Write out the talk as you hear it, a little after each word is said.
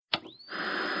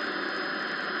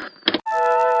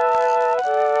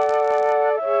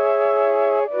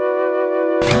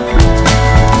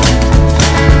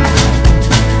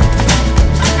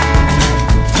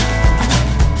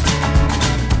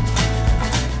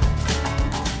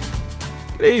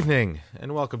Good evening,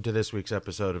 and welcome to this week's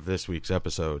episode of This Week's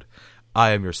Episode.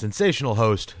 I am your sensational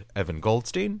host, Evan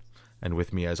Goldstein, and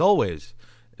with me, as always,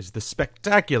 is the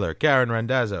spectacular Karen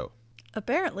Randazzo.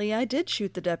 Apparently, I did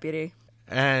shoot the deputy.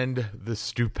 And the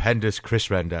stupendous Chris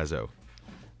Randazzo.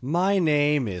 My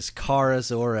name is Kara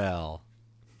Zor-El.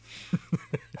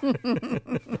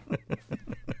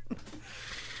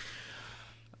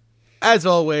 As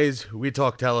always, we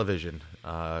talk television.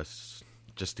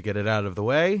 Just to get it out of the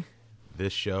way,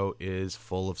 this show is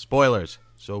full of spoilers,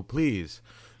 so please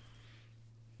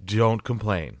don't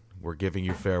complain. We're giving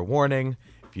you fair warning.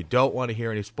 If you don't want to hear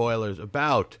any spoilers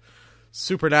about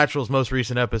Supernatural's most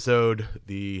recent episode,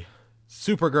 the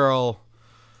Supergirl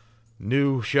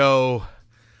new show,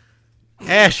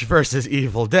 Ash vs.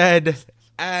 Evil Dead,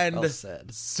 and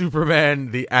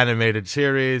Superman the animated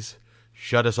series,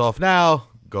 shut us off now,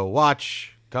 go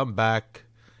watch, come back,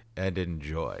 and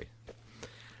enjoy.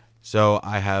 So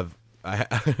I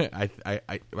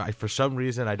for some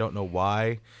reason, I don't know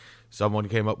why, someone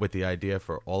came up with the idea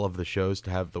for all of the shows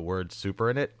to have the word super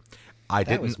in it. I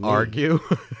didn't argue.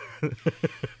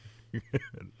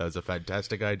 That was a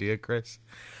fantastic idea, Chris.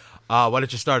 Why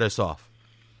don't you start us off?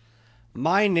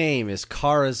 My name is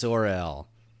Kara Zor-El.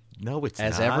 No, it's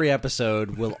as not. Every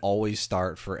episode will always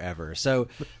start forever. So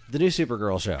the new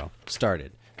Supergirl show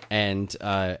started. And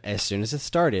as soon as it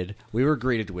started, we were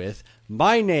greeted with,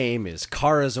 my name is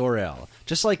Kara Zor-El.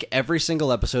 Just like every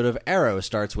single episode of Arrow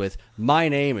starts with, my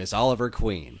name is Oliver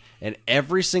Queen. And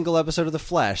every single episode of The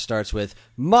Flash starts with,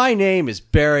 my name is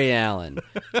Barry Allen.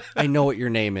 I know what your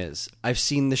name is. I've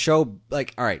seen the show.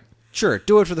 Like, all right, sure,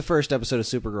 do it for the first episode of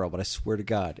Supergirl, but I swear to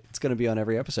God, it's going to be on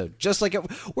every episode. Just like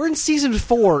we're in season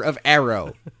 4 of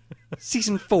Arrow.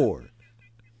 Season 4.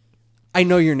 I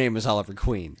know your name is Oliver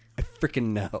Queen. I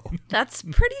freaking know. That's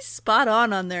pretty spot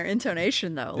on their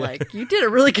intonation, though. Like, you did a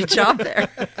really good job there.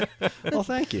 Well,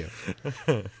 thank you.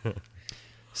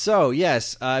 So,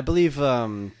 yes, I believe all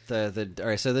right,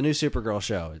 so the new Supergirl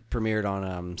show premiered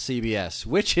on CBS,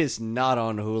 which is not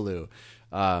on Hulu.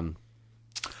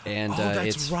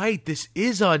 That's right. This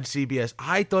is on CBS.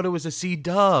 I thought it was a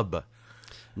C-dub.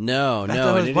 No.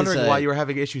 I was wondering why you were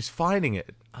having issues finding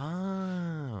it.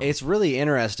 Oh. It's really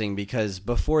interesting because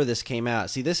before this came out,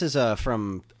 see, this is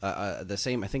from the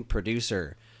same, I think,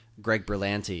 producer, Greg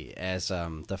Berlanti, as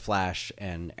The Flash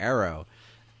and Arrow.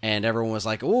 And everyone was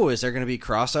like, oh, is there going to be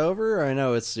crossover? I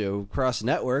know it's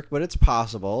cross-network, but it's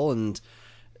possible. And,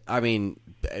 I mean,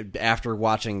 after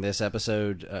watching this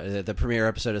episode, the premiere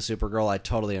episode of Supergirl, I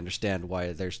totally understand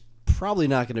why there's probably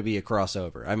not going to be a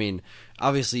crossover. I mean,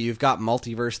 obviously, you've got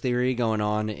multiverse theory going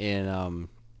on in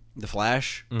The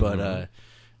Flash, but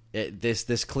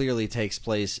this clearly takes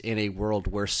place in a world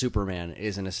where Superman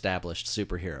is an established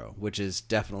superhero, which is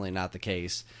definitely not the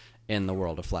case in the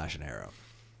world of Flash and Arrow.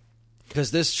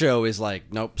 Because this show is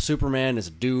like, nope, Superman is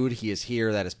a dude, he is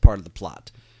here, that is part of the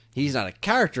plot. He's not a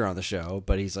character on the show,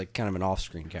 but he's like kind of an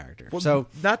off-screen character. Well, so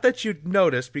not that you'd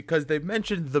notice, because they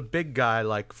mentioned the big guy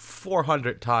like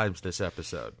 400 times this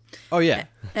episode. Oh, yeah.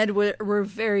 And we're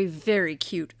very, very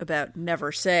cute about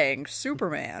never saying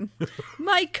Superman.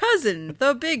 My cousin,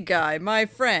 the big guy, my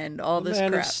friend, all this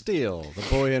Man crap. of Steel, the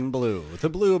boy in blue, the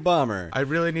blue bomber. I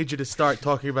really need you to start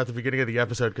talking about the beginning of the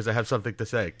episode, because I have something to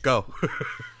say. Go.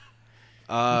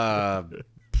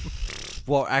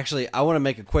 Well, actually, I want to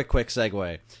make a quick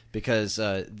segue because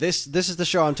this is the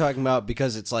show I'm talking about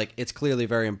because it's clearly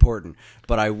very important.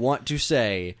 But I want to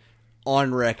say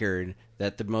on record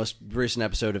that the most recent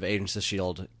episode of Agents of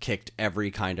S.H.I.E.L.D. kicked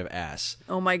every kind of ass.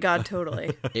 Oh my God,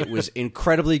 totally. It was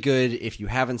incredibly good. If you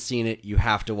haven't seen it, you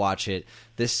have to watch it.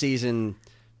 This season,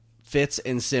 Fitz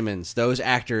and Simmons, those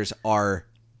actors are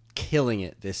killing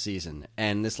it this season.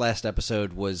 And this last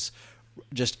episode was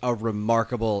just a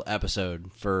remarkable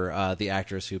episode for the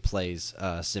actress who plays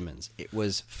Simmons. It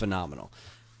was phenomenal.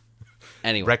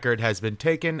 Anyway. Record has been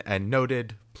taken and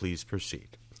noted. Please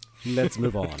proceed. Let's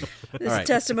move on. This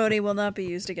testimony will not be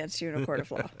used against you in a court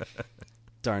of law.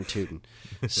 Darn tootin'.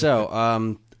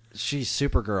 So, she's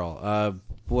Supergirl.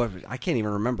 I can't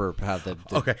even remember how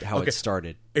it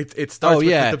started. It starts with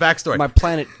the backstory. My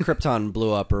planet Krypton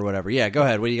blew up or whatever. Yeah, go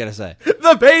ahead. What do you got to say?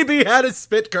 The baby had a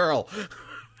spit curl.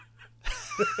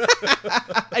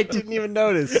 I didn't even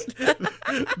notice.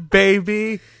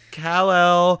 Baby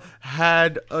Kal-El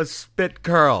had a spit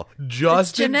curl.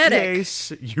 Just in genetic.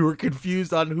 case you were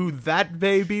confused on who that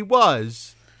baby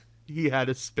was, he had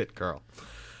a spit curl.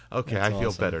 Okay, That's I feel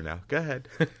awesome. better now. Go ahead.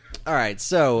 All right,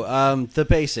 so the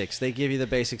basics. They give you the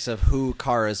basics of who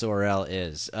Kara Zor-El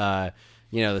is.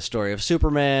 The story of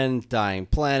Superman, dying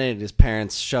planet, his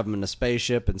parents shove him in a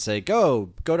spaceship and say,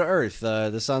 go to Earth.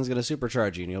 The sun's going to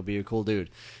supercharge you and you'll be a cool dude.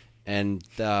 And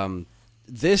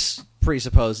this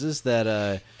presupposes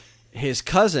that his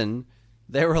cousin,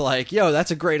 they were like, yo,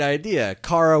 that's a great idea.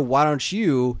 Kara, why don't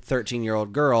you,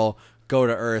 13-year-old girl, go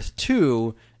to Earth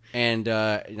 2 and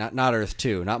not Earth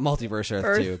 2, not Multiverse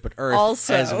Earth 2, but Earth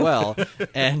also. as well.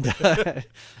 And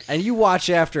and you watch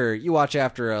after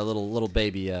a little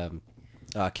baby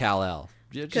Kal-El.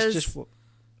 Just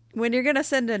when you're going to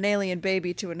send an alien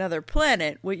baby to another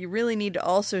planet, what you really need to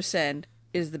also send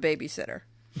is the babysitter.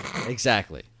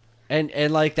 Exactly.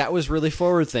 And like, that was really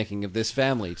forward thinking of this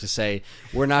family to say,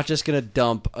 we're not just going to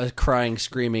dump a crying,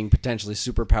 screaming, potentially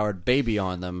superpowered baby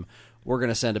on them. We're going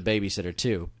to send a babysitter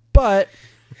too. But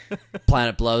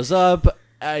planet blows up.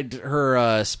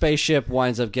 Her spaceship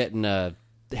winds up getting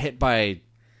hit by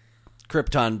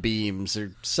Krypton beams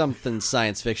or something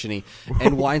science fiction-y,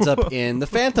 and winds up in the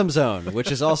Phantom Zone,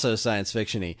 which is also science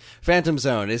fiction-y. Phantom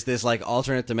Zone is this like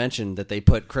alternate dimension that they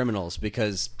put criminals,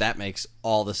 because that makes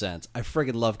all the sense. I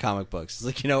friggin' love comic books. It's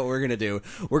like, you know what we're gonna do?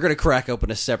 We're gonna crack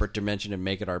open a separate dimension and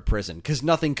make it our prison, because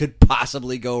nothing could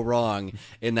possibly go wrong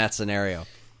in that scenario.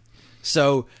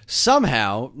 So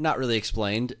somehow, not really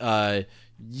explained,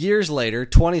 years later,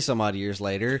 20-some-odd years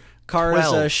later,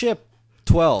 Kara's ship,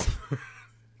 12.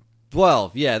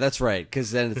 12, yeah, that's right,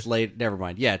 because then it's late. Never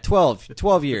mind. Yeah,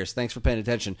 12 years. Thanks for paying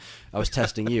attention. I was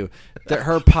testing you.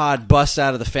 Her pod busts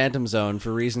out of the Phantom Zone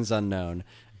for reasons unknown,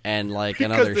 and like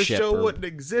another because the ship. show wouldn't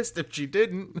exist if she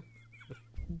didn't.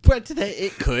 But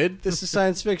it could. This is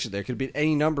science fiction. There could be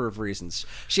any number of reasons.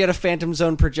 She had a Phantom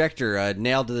Zone projector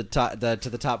nailed to the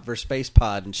top of her space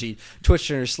pod, and she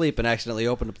twitched in her sleep and accidentally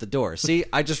opened up the door. See,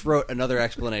 I just wrote another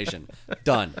explanation.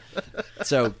 Done.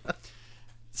 So,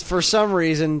 for some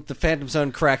reason, the Phantom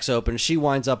Zone cracks open. She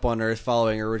winds up on Earth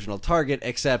following her original target,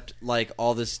 except, like,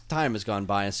 all this time has gone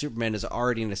by, and Superman is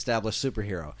already an established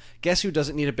superhero. Guess who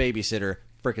doesn't need a babysitter?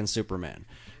 Frickin' Superman.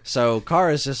 So,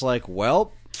 Kara's just like,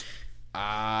 well,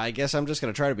 I guess I'm just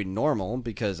going to try to be normal,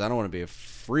 because I don't want to be a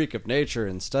freak of nature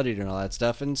and studied and all that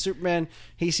stuff. And Superman,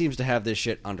 he seems to have this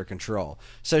shit under control.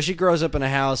 So she grows up in a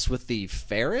house with the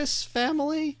Ferris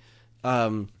family,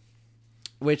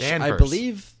 which Danvers. I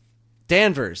believe...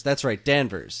 Danvers, that's right,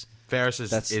 Danvers. Ferris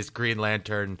is Green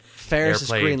Lantern. Ferris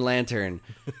Airplane. is Green Lantern.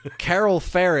 Carol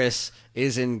Ferris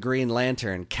is in Green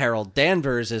Lantern. Carol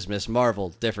Danvers is Miss Marvel,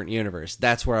 different universe.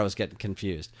 That's where I was getting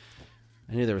confused.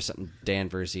 I knew there was something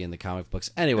Danversy in the comic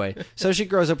books. Anyway, so she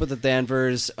grows up with the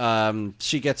Danvers.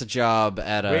 She gets a job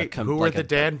at a... Wait, who are the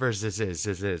Danvers?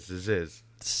 Is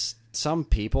some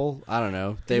people. I don't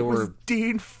know. They it were... was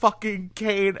Dean fucking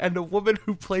Cain and the woman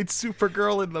who played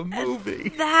Supergirl in the movie.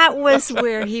 That was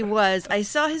where he was. I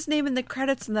saw his name in the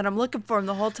credits, and then I'm looking for him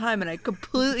the whole time, and I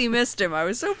completely missed him. I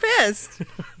was so pissed.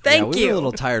 Thank we you. were a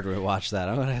little tired when we watched that.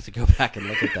 I'm gonna have to go back and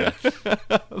look at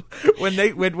that. when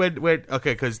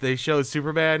okay, because they show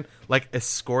Superman like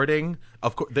escorting,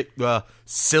 of course, the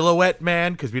Silhouette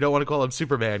Man, because we don't want to call him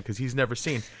Superman because he's never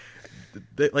seen.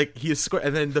 He escort,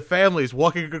 and then the family's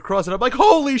walking across, and I'm like,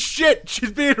 holy shit,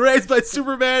 she's being raised by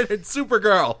Superman and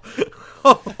Supergirl.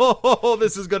 Oh,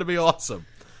 this is gonna be awesome.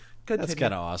 Continue. That's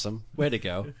kind of awesome. Way to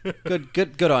go.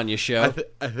 Good on you, show.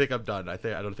 I think I'm done. I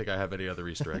don't think I have any other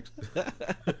Easter eggs.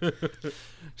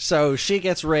 So she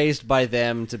gets raised by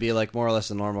them to be like more or less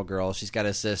a normal girl. She's got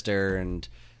a sister and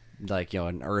like, you know,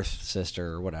 an Earth sister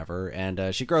or whatever.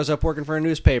 And she grows up working for a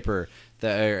newspaper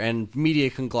and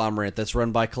media conglomerate that's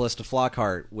run by Callista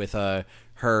Flockhart with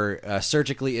her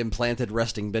surgically implanted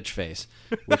resting bitch face,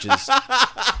 which is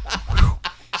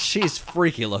she's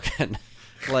freaky looking.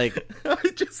 Like,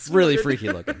 really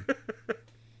freaky looking.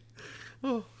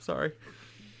 Oh, sorry.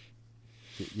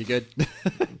 You good?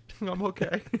 I'm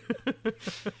okay.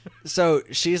 So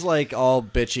she's like all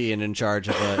bitchy and in charge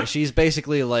of she's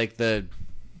basically like the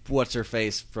what's her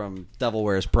face from Devil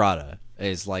Wears Prada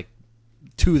is like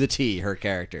to the T her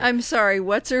character. I'm sorry,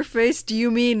 what's her face? Do you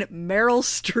mean Meryl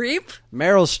Streep?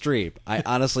 Meryl Streep. I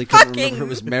honestly couldn't remember if it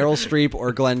was Meryl Streep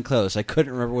or Glenn Close. I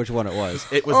couldn't remember which one it was.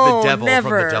 It was the devil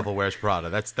from the Devil Wears Prada.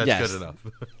 That's Yes. good enough.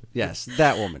 Yes,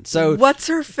 that woman. So what's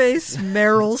her face?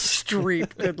 Meryl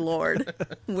Streep. Good Lord.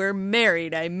 We're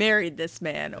married. I married this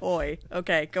man. Oi.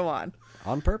 Okay, go on.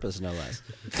 on purpose, no less.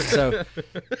 So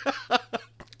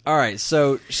all right,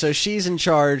 so she's in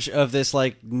charge of this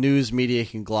like news media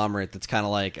conglomerate that's kind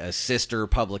of like a sister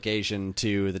publication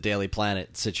to the Daily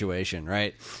Planet situation,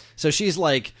 right? So she's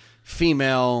like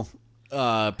female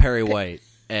Perry White,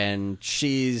 and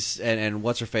she's and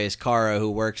what's her face, Kara, who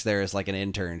works there as like an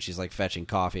intern. She's like fetching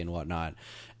coffee and whatnot,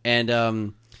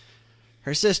 and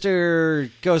her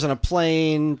sister goes on a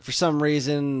plane for some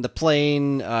reason. The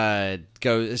plane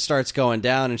starts going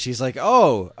down, and she's like,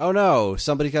 "Oh no!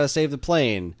 Somebody's got to save the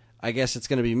plane. I guess it's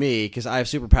going to be me because I have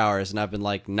superpowers and I've been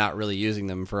like not really using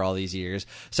them for all these years.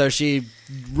 So she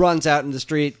runs out in the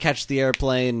street, catches the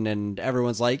airplane, and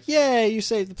everyone's like, "Yay, you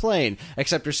saved the plane!"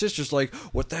 Except her sister's like,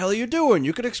 "What the hell are you doing?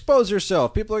 You could expose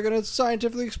yourself. People are going to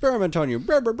scientifically experiment on you."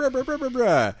 Blah, blah, blah, blah, blah, blah,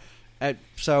 blah. And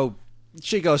so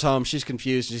she goes home. She's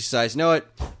confused. And she decides, "You know what?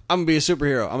 I'm going to be a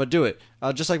superhero. I'm going to do it.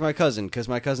 Just like my cousin, because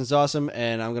my cousin's awesome,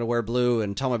 and I'm going to wear blue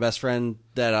and tell my best friend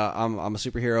that I'm a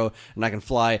superhero and I can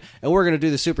fly, and we're going to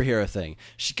do the superhero thing."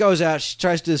 She goes out, she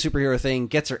tries to do the superhero thing,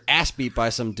 gets her ass beat by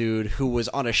some dude who was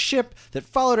on a ship that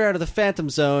followed her out of the Phantom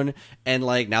Zone, and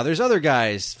like now there's other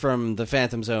guys from the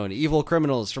Phantom Zone, evil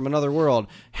criminals from another world,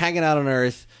 hanging out on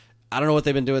Earth. I don't know what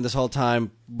they've been doing this whole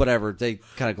time. Whatever. They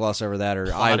kind of gloss over that,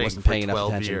 or I wasn't paying enough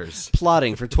attention. Years.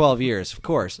 Plotting for 12 years, of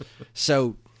course.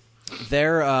 So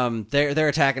they're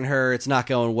attacking her. It's not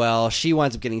going well. She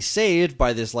winds up getting saved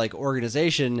by this like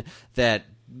organization that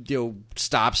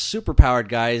stops superpowered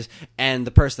guys, and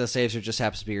the person that saves her just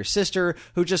happens to be her sister,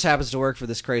 who just happens to work for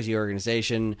this crazy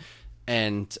organization,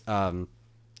 and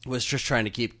was just trying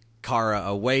to keep Kara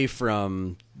away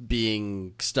from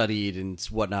being studied and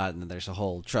whatnot, and then there's a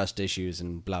whole trust issues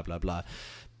and blah blah blah.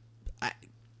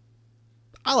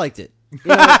 I liked it.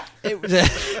 It was,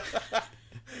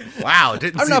 Wow,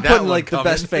 didn't I'm see not that putting one like coming. the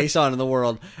best face on in the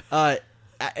world.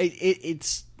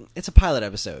 It's a pilot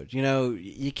episode.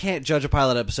 You can't judge a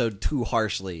pilot episode too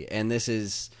harshly, and this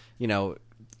is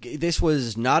this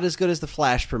was not as good as the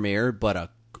Flash premiere, but a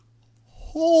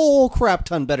whole crap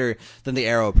ton better than the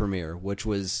Arrow premiere, which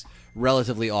was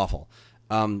relatively awful.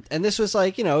 And this was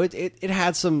like, it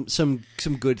had some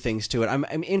good things to it.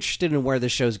 I'm interested in where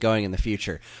this show's going in the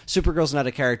future. Supergirl's not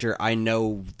a character I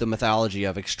know the mythology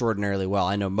of extraordinarily well.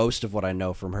 I know most of what I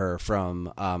know from her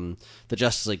from the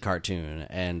Justice League cartoon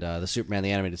and the Superman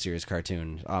the Animated Series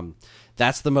cartoon.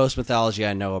 That's the most mythology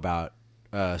I know about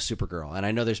Supergirl, and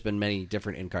I know there's been many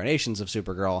different incarnations of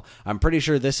Supergirl. I'm pretty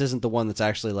sure this isn't the one that's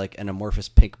actually like an amorphous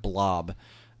pink blob,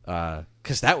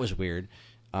 because that was weird.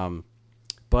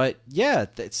 But yeah,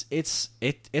 it's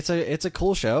a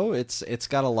cool show. It's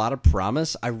got a lot of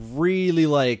promise. I really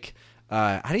like.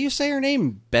 How do you say her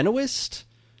name? Benoist,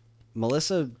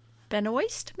 Melissa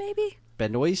Benoist, maybe.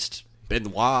 Benoist,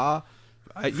 Benoit.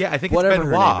 Yeah, I think Whatever it's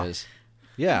her Benoit. name is.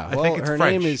 Yeah, I well, think it's her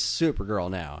French. name is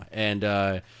Supergirl now,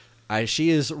 and she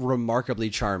is remarkably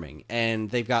charming. And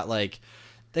they've got like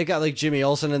Jimmy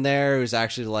Olsen in there, who's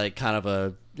actually like kind of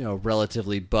a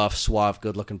relatively buff, suave,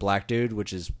 good-looking black dude,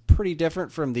 which is pretty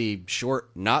different from the short,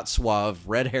 not suave,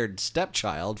 red-haired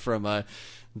stepchild from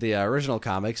the original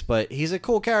comics. But he's a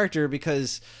cool character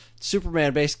because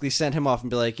Superman basically sent him off and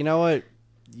be like, you know what,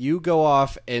 you go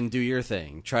off and do your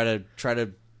thing. Try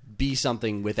to be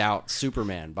something without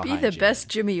Superman behind Be you. the best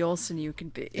Jimmy Olsen you can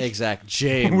be. Exact.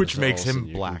 James Which makes him Olsen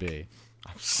you can black. be.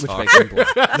 Sorry. Which makes him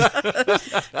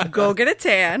black. Go get a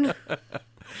tan.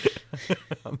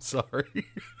 I'm sorry.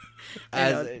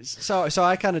 So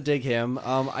I kind of dig him.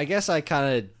 I guess I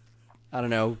don't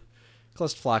know.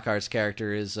 Calista Flockhart's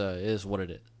character is what it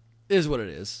is. Is what it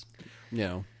is.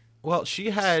 Well,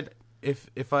 she had, if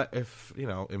in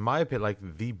my opinion, like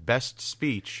the best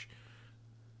speech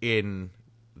in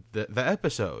the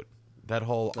episode. That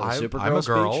whole I'm Supergirl a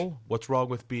girl. speech? What's wrong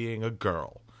with being a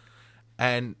girl?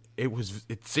 And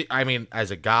I mean,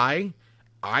 as a guy,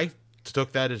 I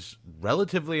took that as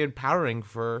relatively empowering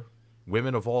for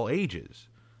women of all ages.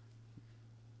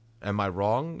 Am I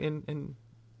wrong in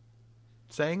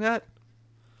saying that?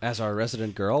 As our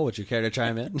resident girl, would you care to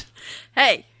chime in?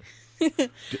 Hey.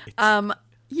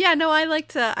 Yeah, no, I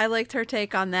liked her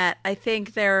take on that. I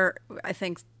think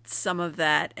some of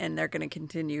that, and they're going to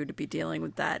continue to be dealing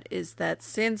with that, is that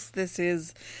since this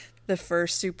is the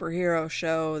first superhero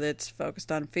show that's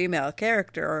focused on female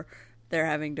character, they're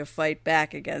having to fight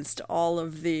back against all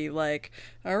of the like,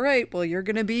 all right, well, you're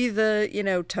going to be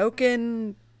the,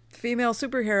 token female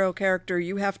superhero character.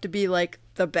 You have to be like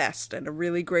the best and a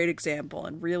really great example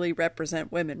and really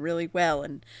represent women really well.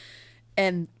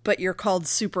 But you're called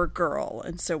Supergirl,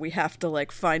 and so we have to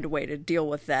like find a way to deal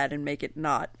with that and make it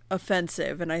not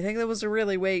offensive. And I think that was a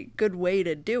really good way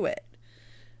to do it.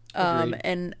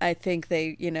 And I think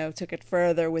they, took it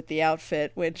further with the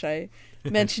outfit, which I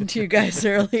mentioned to you guys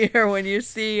earlier. When you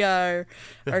see our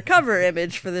cover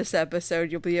image for this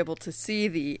episode, you'll be able to see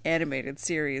the animated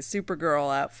series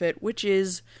Supergirl outfit, which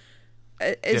is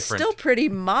still pretty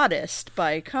modest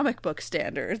by comic book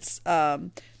standards.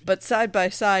 But side by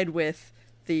side with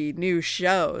the new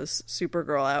show's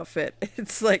Supergirl outfit,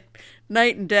 it's like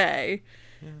night and day.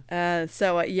 I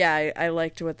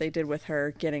liked what they did with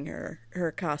her, getting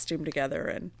her costume together,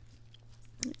 and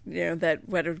that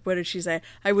what did she say?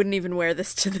 I wouldn't even wear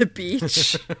this to the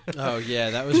beach. Oh yeah,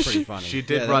 that was pretty funny. She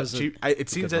did Yeah, run. that was It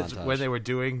seems good that montage. when they were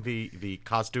doing the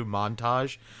costume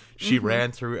montage, she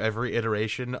ran through every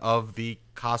iteration of the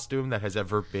costume that has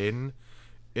ever been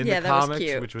in Yeah, the that was comics,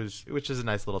 cute. which is a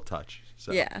nice little touch.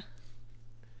 So. Yeah.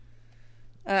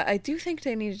 I do think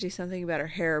they need to do something about her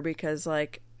hair because,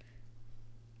 like,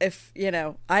 if,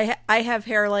 I have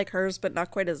hair like hers, but not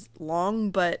quite as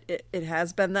long, but it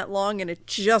has been that long, and it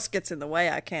just gets in the way.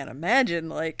 I can't imagine,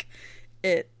 like,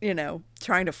 it,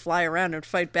 trying to fly around and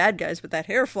fight bad guys with that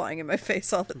hair flying in my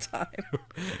face all the time.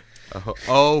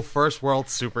 Oh, first world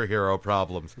superhero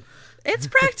problems. It's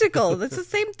practical. That's the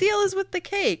same deal as with the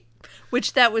cape.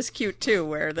 Which that was cute too,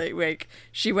 where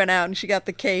she went out and she got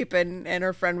the cape and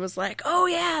her friend was like, "Oh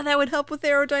yeah, that would help with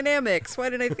aerodynamics. Why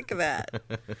didn't I think of that?"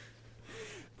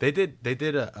 They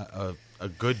did a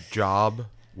good job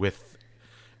with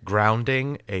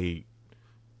grounding a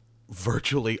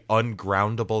virtually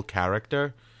ungroundable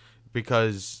character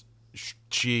because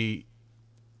she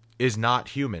is not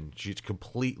human. She's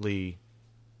completely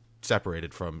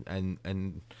separated from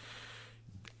and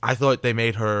I thought they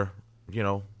made her,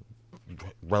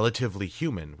 relatively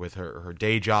human with her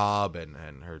day job and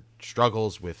her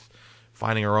struggles with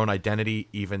finding her own identity,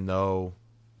 even though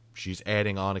she's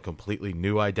adding on a completely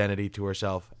new identity to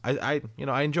herself. I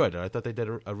enjoyed it. I thought they did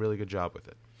a really good job with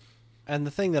it. And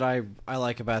the thing that I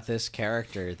like about this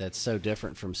character that's so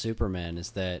different from Superman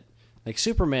is that, like,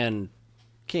 Superman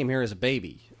came here as a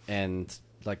baby and,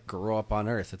 like, grew up on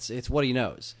Earth. It's what he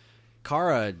knows.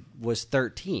 Kara was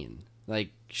 13. Like,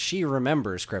 she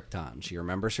remembers Krypton. She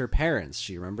remembers her parents.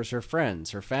 She remembers her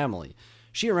friends, her family.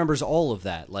 She remembers all of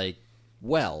that, like,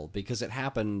 well, because it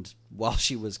happened while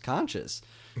she was conscious.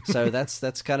 So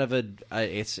that's kind of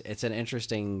it's an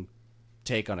interesting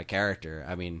take on a character.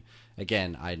 I mean,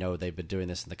 again, I know they've been doing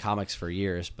this in the comics for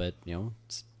years, but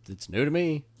it's new to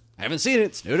me. I haven't seen it.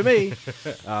 It's new to me.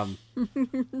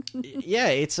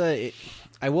 Yeah,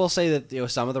 I will say that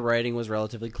some of the writing was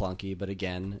relatively clunky, but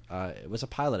again, it was a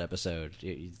pilot episode.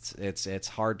 It's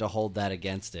hard to hold that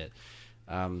against it.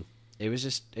 It was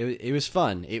just it was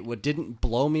fun. It didn't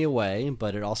blow me away,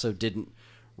 but it also didn't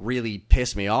really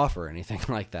piss me off or anything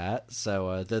like that.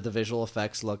 So the visual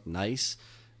effects looked nice.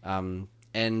 And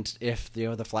if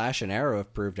the Flash and Arrow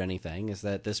have proved anything, is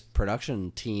that this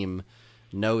production team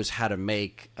knows how to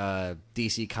make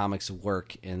DC Comics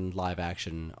work in live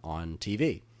action on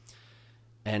TV.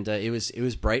 And it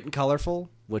was bright and colorful,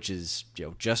 which is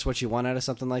just what you want out of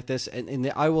something like this.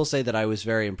 And I will say that I was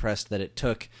very impressed that it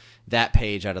took that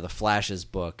page out of the Flash's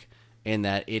book, in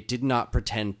that it did not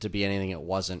pretend to be anything it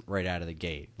wasn't right out of the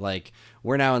gate. Like,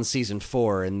 we're now in season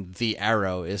 4, and the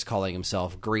Arrow is calling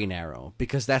himself Green Arrow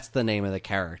because that's the name of the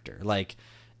character. Like,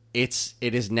 it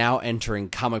is now entering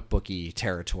comic booky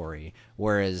territory,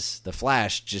 whereas the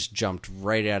Flash just jumped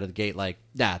right out of the gate like,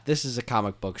 nah, this is a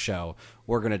comic book show.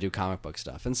 We're gonna do comic book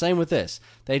stuff. And same with this.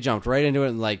 They jumped right into it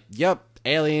and like, yep,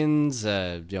 aliens,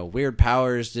 weird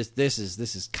powers. This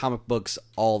is comic books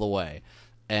all the way.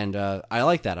 And I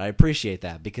like that. I appreciate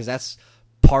that because that's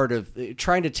part of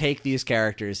trying to take these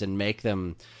characters and make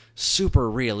them super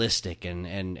realistic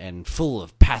and full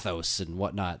of pathos and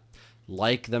whatnot.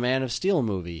 Like the Man of Steel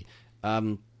movie,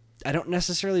 I don't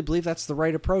necessarily believe that's the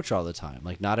right approach all the time.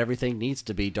 Like, not everything needs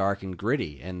to be dark and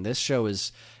gritty, and this show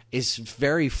is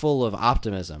very full of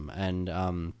optimism. And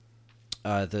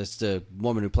the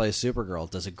woman who plays Supergirl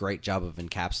does a great job of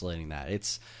encapsulating that.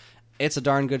 It's a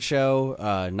darn good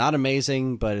show. Not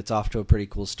amazing, but it's off to a pretty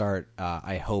cool start.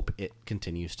 I hope it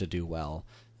continues to do well.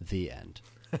 The end.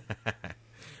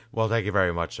 Well, thank you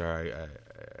very much, sir.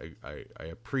 I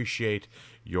appreciate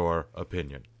your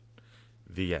opinion.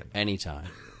 The end. Anytime.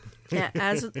 Yeah,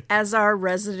 as our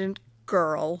resident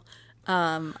girl,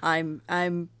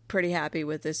 I'm pretty happy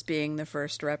with this being the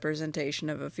first representation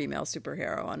of a female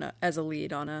superhero as a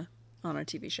lead on a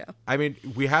TV show. I mean,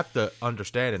 we have to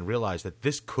understand and realize that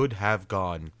this could have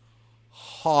gone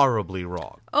horribly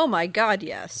wrong. Oh my God,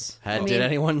 yes. Did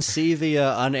anyone see the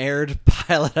unaired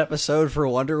pilot episode for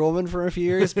Wonder Woman from a few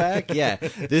years back? Yeah,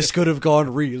 this could have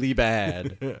gone really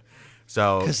bad.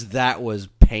 So, because that was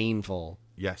painful.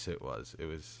 Yes, it was. It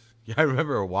was. Yeah, I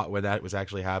remember when that was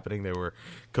actually happening. They were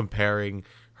comparing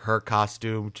her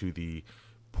costume to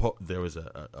there was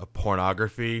a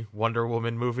pornography Wonder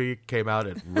Woman movie came out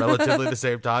at relatively the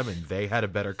same time, and they had a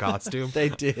better costume. They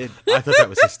did. I thought that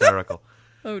was hysterical.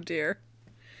 Oh dear.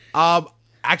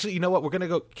 Actually, you know what? We're gonna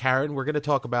go, Karen. We're gonna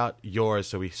talk about yours,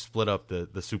 so we split up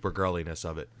the super girliness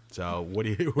of it. So, what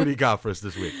do you got for us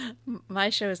this week? My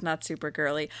show is not super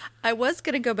girly. I was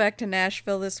gonna go back to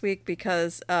Nashville this week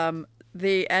because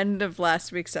the end of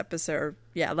last week's episode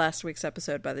last week's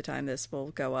episode, by the time this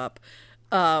will go up,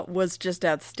 was just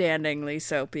outstandingly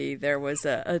soapy. There was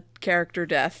a character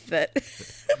death that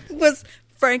was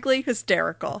frankly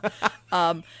hysterical.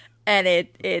 And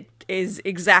it is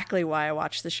exactly why I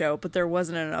watched the show, but there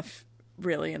wasn't enough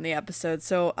really in the episode.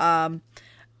 So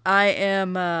I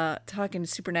am talking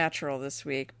Supernatural this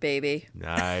week, baby.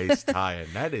 Nice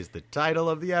tie-in. That is the title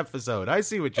of the episode. I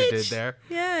see what you did there.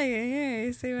 Yeah.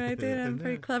 You see what I did? I'm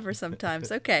pretty clever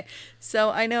sometimes. Okay. So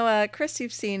I know, Chris,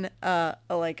 you've seen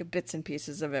like bits and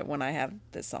pieces of it when I have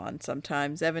this on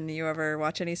sometimes. Evan, you ever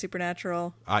watch any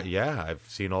Supernatural? Yeah, I've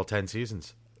seen all 10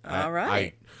 seasons. All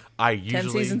right. I usually 10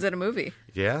 seasons in a movie.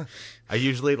 Yeah. I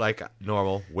usually, like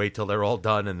normal, wait till they're all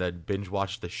done and then binge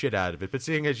watch the shit out of it. But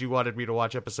seeing as you wanted me to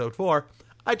watch episode 4,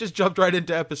 I just jumped right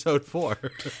into episode 4.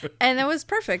 And it was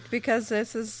perfect because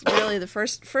this is really the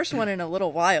first one in a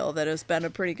little while that has been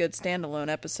a pretty good standalone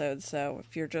episode. So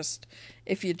if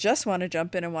you just want to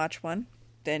jump in and watch one,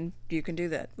 then you can do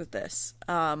that with this.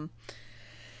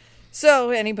 So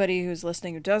anybody who's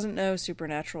listening who doesn't know,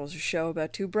 Supernatural is a show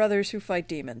about two brothers who fight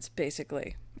demons,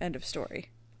 basically. End of story.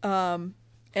 And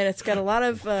it's got a lot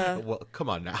of... Well, come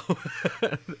on now.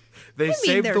 They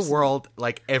saved the world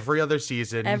like every other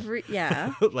season.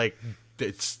 Like,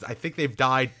 I think they've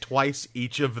died twice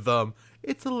each of them.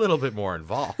 It's a little bit more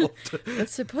involved. But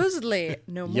supposedly,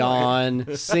 no more.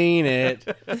 Yawn, seen it.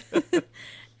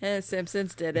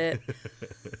 Simpsons did it.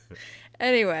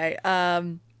 Anyway,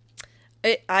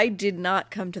 I did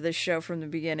not come to this show from the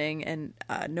beginning, and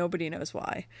nobody knows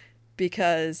why.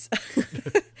 Because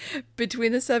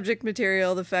between the subject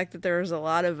material, the fact that there was a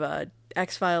lot of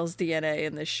X-Files DNA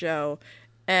in this show,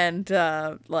 and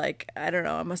like, I don't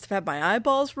know, I must have had my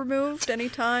eyeballs removed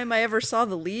anytime I ever saw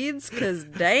the leads, because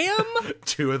damn!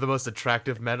 Two of the most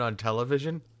attractive men on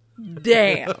television.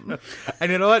 Damn.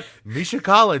 And you know what? Misha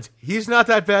Collins, he's not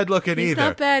that bad looking either. He's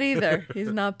not bad either.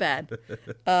 He's not bad.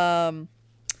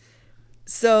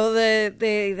 So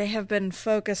they have been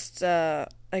focused,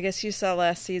 I guess you saw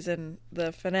last season,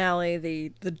 the finale,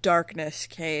 the darkness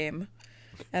came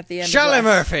at the end Charlie of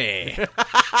Murphy!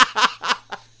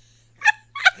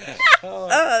 All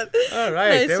right,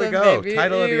 Nice there we one, go. baby.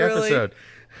 Title of the You really episode.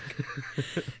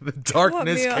 The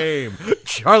darkness came.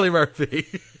 Charlie Murphy.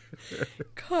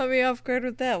 Caught me off guard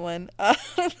with that one.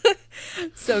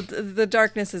 So the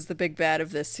darkness is the big bad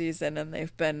of this season, and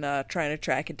they've been trying to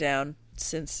track it down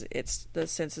since the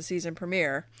season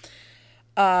premiere.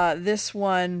 This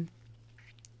one,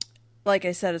 like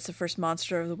I said, it's the first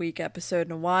Monster of the Week episode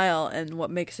in a while, and what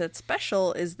makes it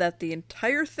special is that the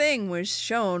entire thing was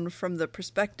shown from the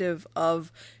perspective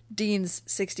of Dean's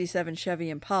 67 Chevy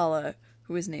Impala,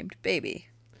 who is named Baby.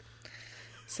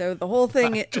 So the whole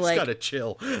thing, I just got a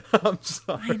chill. I'm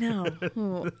sorry. I know.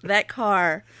 Ooh, that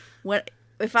car.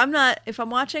 If I'm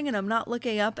watching and I'm not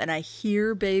looking up and I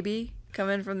hear Baby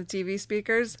coming from the TV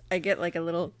speakers, I get like a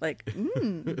little like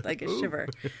a shiver.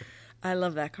 I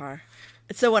love that car.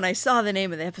 So when I saw the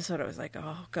name of the episode, I was like,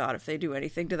 oh God, if they do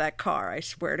anything to that car, I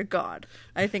swear to God.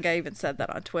 I think I even said that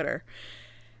on Twitter.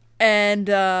 And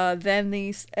then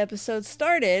the episode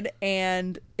started,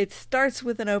 and it starts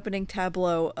with an opening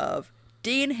tableau of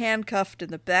Dean handcuffed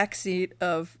in the back seat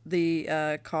of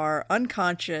the car,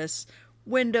 unconscious,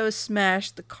 windows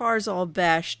smashed, the car's all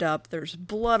bashed up, there's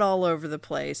blood all over the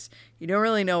place. You don't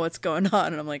really know what's going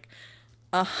on, and I'm like,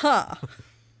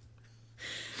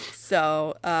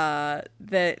 So, I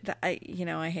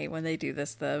hate when they do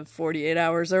this, the 48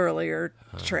 hours earlier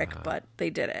trick, but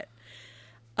they did it.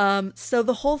 So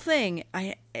the whole thing,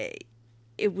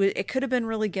 it could have been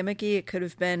really gimmicky, it could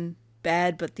have been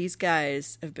bad, but these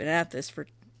guys have been at this for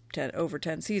over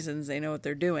 10 seasons. They know what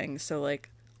they're doing. So, like,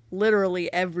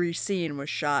 literally every scene was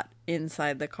shot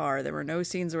inside the car. There were no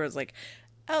scenes where it's like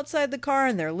outside the car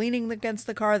and they're leaning against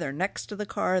the car, they're next to the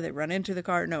car, they run into the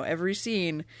car. No, every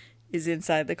scene is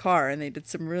inside the car, and they did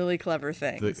some really clever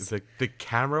things. The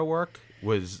camera work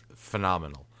was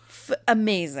phenomenal.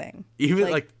 Amazing. Even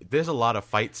like there's a lot of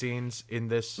fight scenes in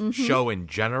this show in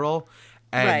general.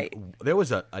 And there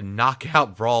was a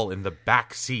knockout brawl in the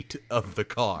back seat of the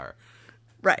car.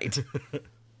 Right.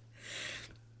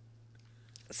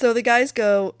 So the guys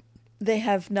they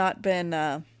have not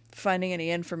been finding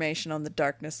any information on the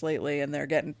darkness lately, and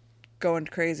they're going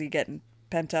crazy, getting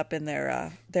pent up in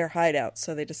their hideout.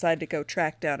 So they decide to go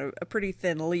track down a pretty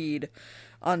thin lead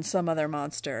on some other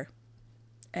monster.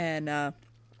 And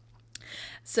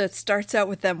so it starts out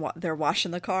with them they're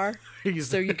washing the car.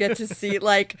 So you get to see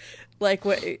like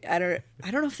what I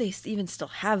don't know if they even still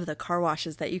have the car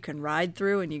washes that you can ride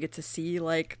through, and you get to see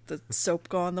like the soap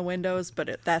go on the windows,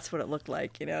 but that's what it looked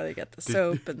like. You know, they got the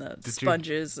soap and the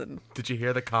sponges. And did you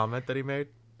hear the comment that he made?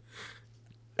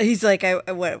 He's like,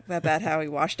 what about how he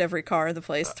washed every car in the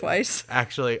place twice?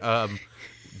 Actually,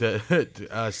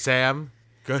 the Sam,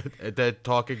 they're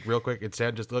talking real quick, and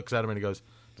Sam just looks at him and he goes,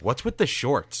 "What's with the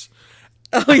shorts?"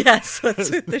 Oh yes, what's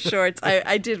with the shorts?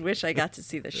 I did wish I got to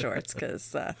see the shorts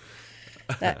because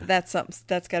that's something.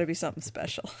 That's got to be something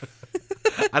special.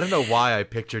 I don't know why I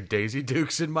pictured Daisy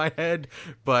Dukes in my head,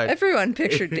 but Everyone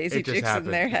pictured Daisy it just Dukes happened.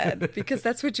 in their head because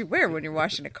that's what you wear when you're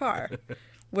washing a car,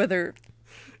 whether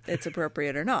it's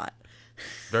appropriate or not.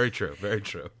 Very true. Very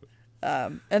true.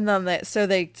 And then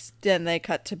they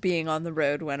cut to being on the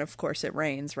road when, of course, it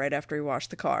rains right after he washed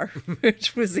the car,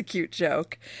 which was a cute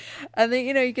joke. And then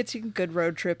you get some good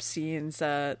road trip scenes.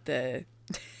 The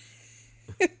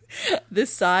the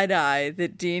side eye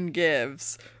that Dean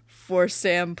gives for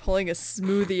Sam pulling a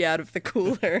smoothie out of the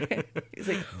cooler. He's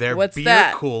like, Their "What's beer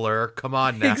that?" cooler. Come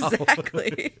on now.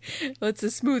 Exactly. What's a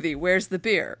smoothie? Where's the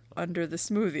beer? Under the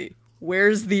smoothie.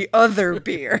 Where's the other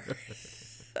beer?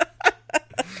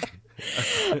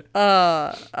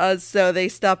 So they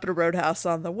stop at a roadhouse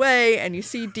on the way, and you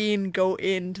see Dean go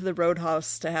into the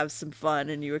roadhouse to have some fun,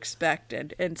 and you expect,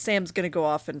 and Sam's going to go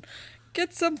off and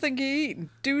get something to eat and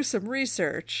do some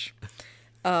research.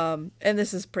 And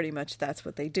this is pretty much, that's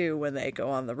what they do when they go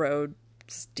on the road.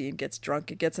 Dean gets drunk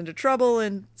and gets into trouble,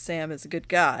 and Sam is a good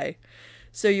guy.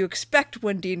 So you expect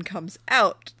when Dean comes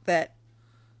out that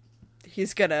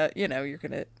he's gonna, you're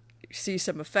gonna see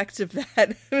some effects of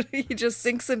that. He just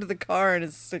sinks into the car and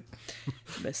is like,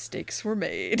 mistakes were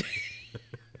made.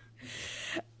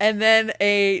 And then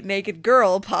a naked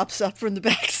girl pops up from the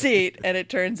back seat, and it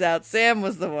turns out Sam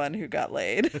was the one who got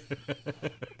laid.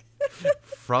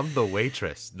 From the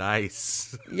waitress.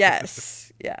 Nice.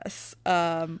 Yes.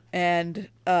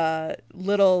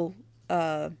 Little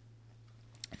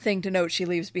thing to note, she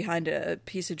leaves behind a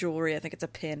piece of jewelry. I think it's a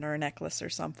pin or a necklace or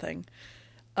something.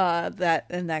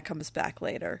 That comes back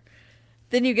later.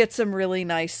 Then you get some really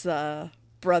nice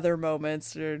brother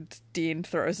moments where Dean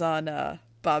throws on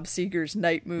Bob Seger's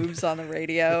night moves on the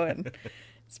radio and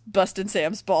it's busting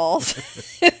Sam's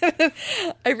balls.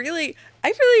 I really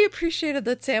appreciated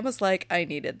that Sam was like, I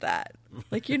needed that.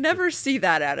 Like, you never see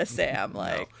that out of Sam.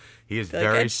 Like, No. He is like,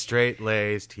 very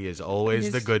straight-laced. He is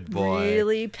always the he's good boy.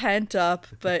 really pent up,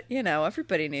 but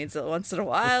everybody needs it once in a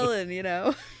while, and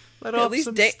Let at off least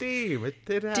some steam. It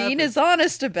Dean happened. is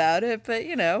honest about it, but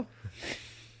it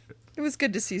was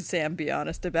good to see Sam be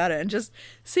honest about it and just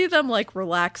see them like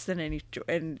relax and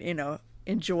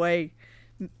enjoy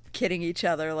kidding each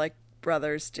other like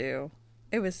brothers do.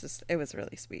 It was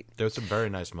really sweet. There were some very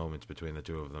nice moments between the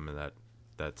two of them in that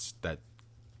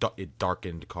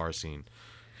darkened car scene.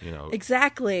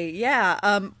 Exactly.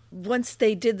 Yeah. Once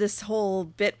they did this whole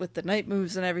bit with the night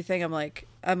moves and everything, I'm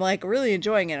like really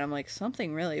enjoying it. I'm like,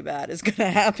 something really bad is going to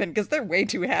happen because they're way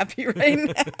too happy right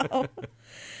now.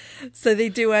 So they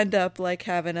do end up like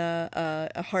having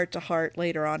a heart to heart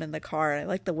later on in the car. And I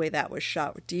like the way that was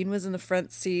shot. Dean was in the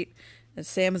front seat and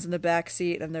Sam was in the back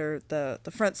seat, and the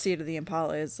front seat of the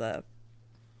Impala is what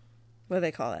do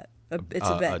they call it? It's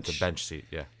a bench. It's a bench seat.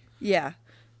 Yeah. Yeah.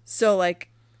 So like,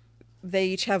 they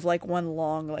each have like one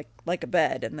long like a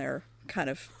bed, and they're kind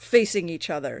of facing each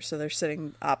other, so they're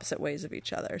sitting opposite ways of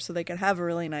each other, so they can have a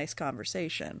really nice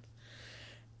conversation.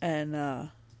 And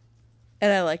I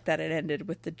like that it ended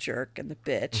with the jerk and the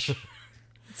bitch.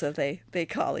 So they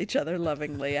call each other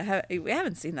lovingly. We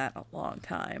haven't seen that in a long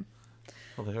time.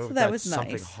 Well, So that was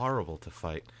something nice. horrible to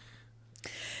fight.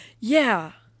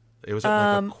 Yeah. It was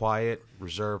like a quiet,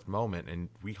 reserved moment, and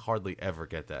we hardly ever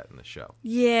get that in the show.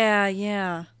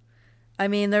 Yeah. I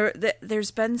mean,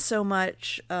 there's been so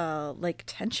much like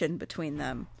tension between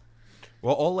them.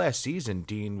 Well, all last season,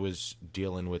 Dean was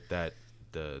dealing with the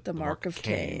mark of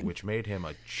Cain, which made him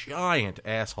a giant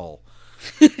asshole.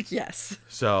 Yes.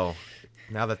 So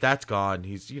now that that's gone,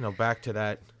 he's back to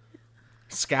that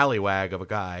scallywag of a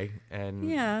guy, and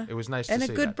Yeah. it was nice and to a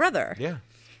see good that. brother. Yeah.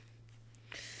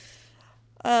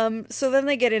 So then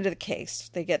they get into the case.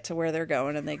 They get to where they're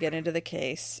going, and they get into the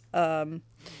case. And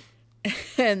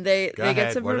they Go get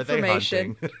ahead. some What are they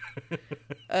information.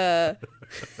 hunting?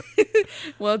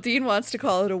 Well, Dean wants to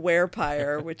call it a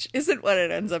werepire, which isn't what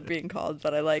it ends up being called,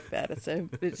 but I like that.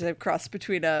 It's a cross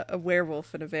between a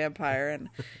werewolf and a vampire, and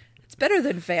it's better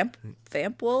than vamp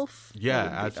wolf. Yeah, That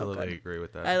wouldn't be no absolutely good. agree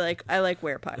with that. I like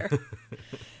werepire.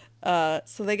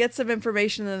 So they get some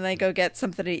information, and then they go get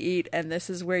something to eat, and this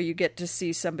is where you get to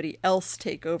see somebody else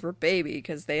take over Baby,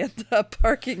 because they end up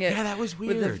parking it. Yeah, that was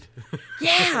with the- weird.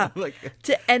 Yeah. Like-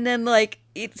 And then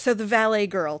so the valet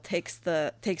girl takes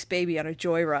Baby on a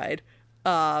joyride,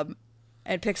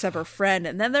 and picks up her friend,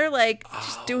 and then they're like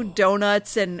just doing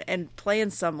donuts and playing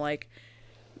some like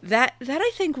That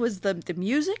I think was the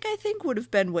music. I think would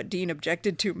have been what Dean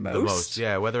objected to most. The most,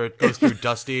 yeah. Whether it goes through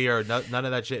Dusty or none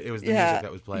of that shit, it was the music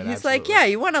that was playing. He's absolutely. like, yeah,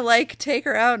 you want to like take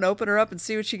her out and open her up and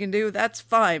see what she can do. That's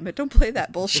fine, but don't play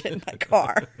that bullshit in my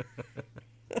car.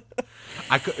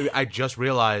 I just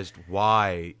realized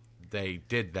why they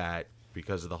did that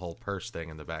because of the whole purse thing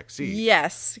in the back seat.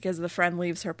 Yes, because the friend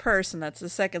leaves her purse, and that's the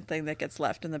second thing that gets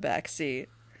left in the back seat.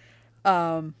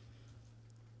 And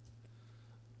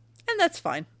that's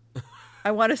fine.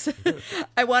 I want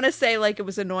to say like it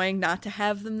was annoying not to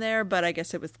have them there, but I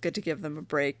guess it was good to give them a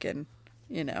break and,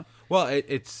 you know. Well,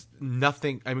 it's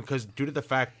nothing. I mean, because due to the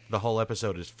fact the whole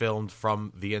episode is filmed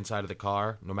from the inside of the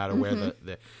car, no matter where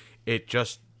it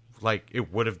just like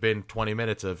it would have been 20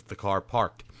 minutes of the car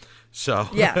parked. So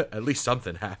yeah. At least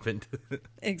something happened.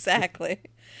 Exactly.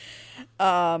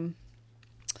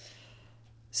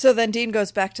 So then Dean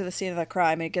goes back to the scene of the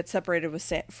crime and he gets separated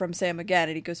from Sam again,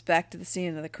 and he goes back to the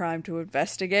scene of the crime to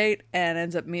investigate and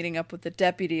ends up meeting up with the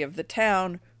deputy of the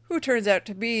town, who turns out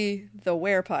to be the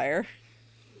werepire.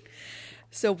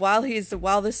 So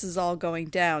while this is all going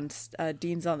down,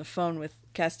 Dean's on the phone with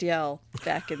Castiel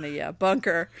back in the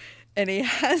bunker, and he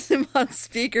has him on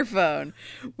speakerphone,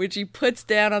 which he puts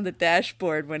down on the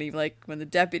dashboard when the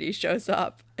deputy shows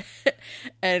up.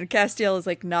 And Castiel is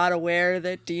like not aware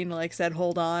that Dean like said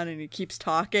hold on, and he keeps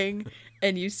talking,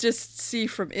 and you just see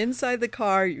from inside the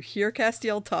car, you hear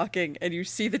Castiel talking, and you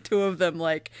see the two of them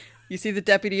like you see the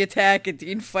deputy attack and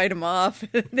Dean fight him off,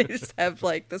 and they just have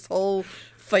like this whole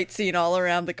fight scene all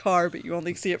around the car, but you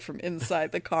only see it from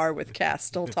inside the car with Cass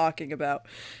still talking about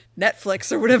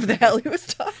Netflix or whatever the hell he was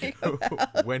talking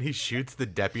about. When he shoots the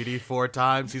deputy 4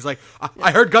 times, he's like,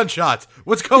 I heard gunshots.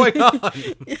 What's going on?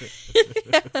 Yeah.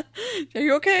 Are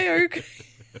you okay? Are you okay?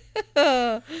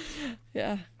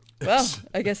 Yeah. Well,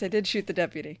 I guess I did shoot the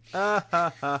deputy.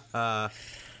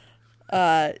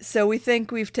 So we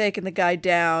think we've taken the guy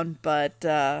down,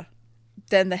 but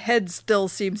then the head still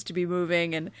seems to be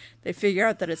moving, and they figure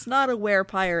out that it's not a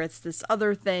werepire, it's this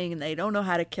other thing, and they don't know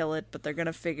how to kill it, but they're going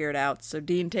to figure it out. So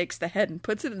Dean takes the head and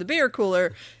puts it in the beer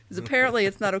cooler, because apparently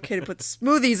it's not okay to put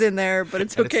smoothies in there, but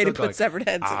it's okay to put severed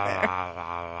heads in there.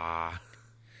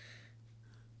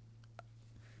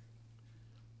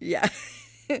 Yeah.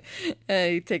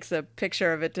 And he takes a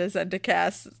picture of it to send to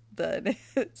Cass. The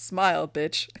smile,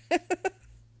 bitch.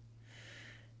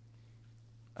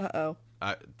 Uh-oh.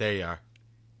 There you are.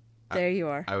 There you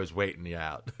are. I was waiting you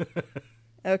out.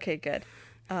 Okay, good.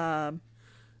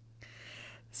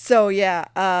 So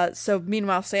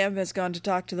meanwhile, Sam has gone to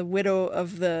talk to the widow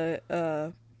of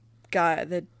the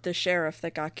guy, the sheriff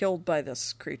that got killed by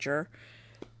this creature,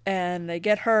 and they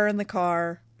get her in the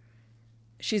car.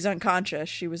 She's unconscious.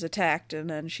 She was attacked, and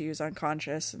then she was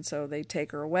unconscious, and so they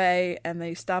take her away, and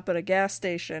they stop at a gas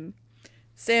station.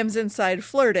 Sam's inside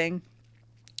flirting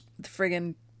with the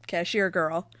friggin' cashier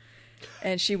girl,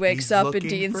 and she wakes up, and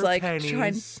Dean's like,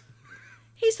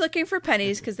 he's looking for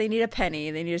pennies because they need a penny.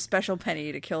 They need a special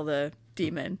penny to kill the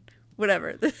demon.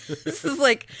 Whatever. This is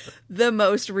like the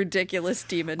most ridiculous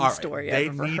demon story I've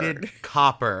ever heard. They needed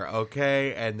copper,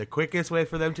 okay? And the quickest way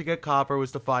for them to get copper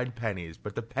was to find pennies.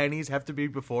 But the pennies have to be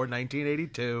before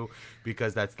 1982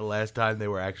 because that's the last time they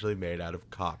were actually made out of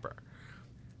copper.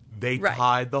 They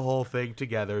tied the whole thing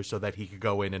together so that he could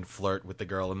go in and flirt with the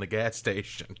girl in the gas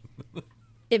station.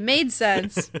 It made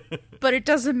sense, but it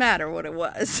doesn't matter what it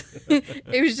was.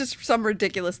 It was just some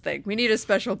ridiculous thing. We need a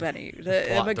special penny,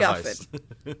 a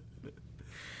MacGuffin.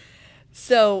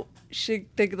 So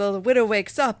the widow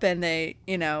wakes up, and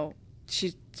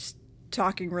she's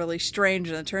talking really strange,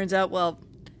 and it turns out, well,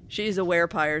 she's a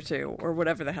werepire too, or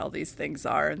whatever the hell these things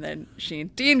are. And then she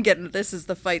and Dean get into this is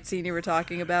the fight scene you were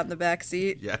talking about in the back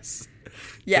seat. Yes.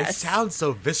 Yes. It sounds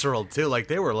so visceral too. Like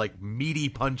they were like meaty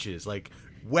punches, like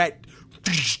wet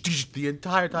the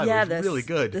entire time. Yeah, it was really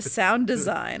good. The sound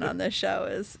design on this show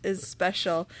is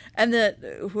special. And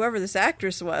whoever this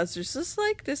actress was just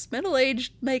like this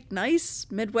middle-aged, like nice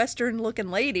Midwestern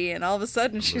looking lady, and all of a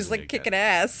sudden she's like kicking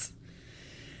ass.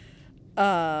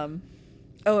 Oh,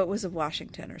 it was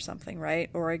Washington or something, right?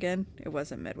 Oregon? It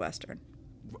wasn't Midwestern.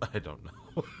 I don't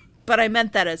know. But I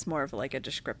meant that as more of like a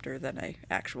descriptor than a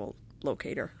actual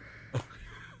locator.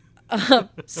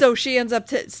 So she ends up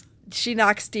she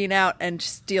knocks Dean out and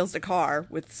steals the car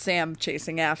with Sam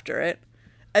chasing after it.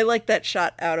 I like that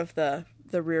shot out of the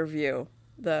rear view,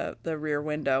 the rear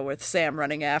window with Sam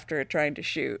running after it trying to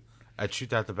shoot. I'd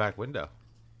shoot out the back window.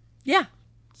 Yeah.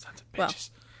 Sons of bitches.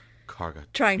 Well, car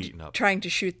got beaten up. Trying to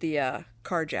shoot the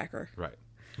carjacker. Right.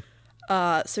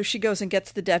 So she goes and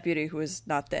gets the deputy, who is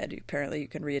not dead. Apparently you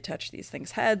can reattach these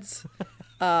things' heads.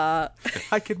 I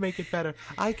could make it better.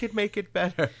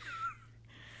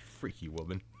 Freaky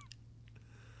woman.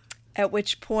 At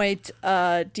which point,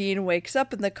 Dean wakes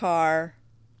up in the car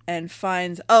and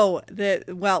finds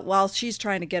while she's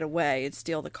trying to get away and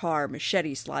steal the car,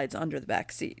 Machete slides under the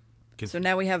back seat. So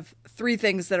now we have 3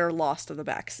 things that are lost in the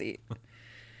back seat. At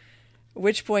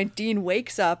which point, Dean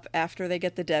wakes up after they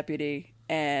get the deputy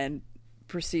and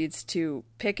proceeds to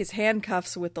pick his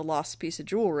handcuffs with the lost piece of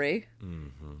jewelry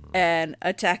and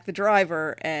attack the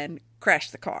driver and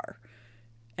crash the car.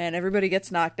 And everybody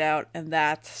gets knocked out, and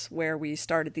that's where we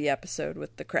started the episode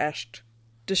with the crashed,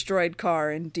 destroyed car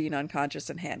and Dean unconscious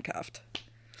and handcuffed.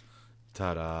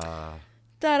 Ta-da.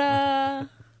 Ta-da!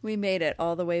 We made it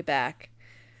all the way back.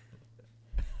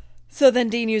 So then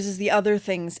Dean uses the other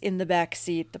things in the back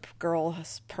seat. The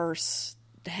girl's purse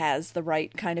has the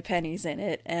right kind of pennies in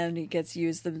it, and he gets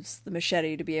used the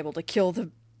machete to be able to kill the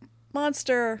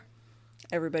monster.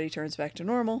 Everybody turns back to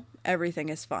normal. Everything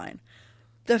is fine.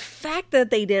 The fact that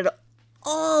they did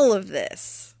all of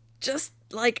this, just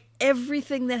like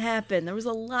everything that happened, there was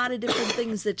a lot of different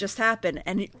things that just happened,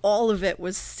 and all of it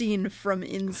was seen from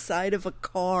inside of a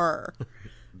car.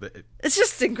 It's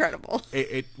just incredible.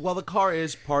 Well, the car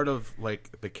is part of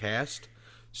like the cast,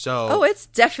 so it's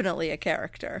definitely a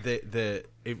character.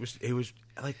 It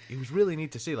was really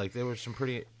neat to see. Like there were some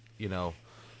pretty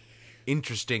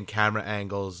interesting camera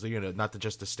angles. Not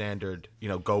just the standard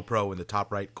GoPro in the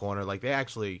top right corner. Like they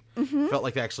actually felt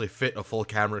like they actually fit a full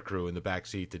camera crew in the back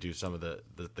seat to do some of the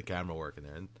camera work in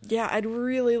there. And yeah, I'd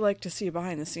really like to see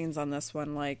behind the scenes on this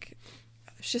one. Like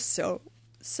it's just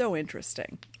so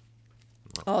interesting.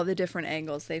 All the different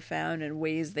angles they found and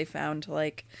ways they found to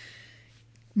like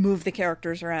move the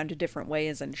characters around to different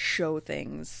ways and show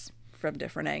things from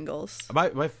different angles.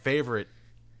 My favorite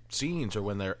scenes are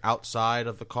when they're outside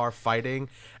of the car fighting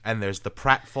and there's the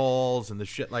pratfalls and the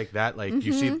shit like that. Like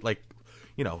you see like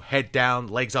head down,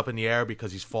 legs up in the air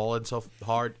because he's fallen so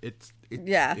hard. It's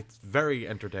very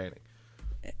entertaining.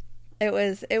 It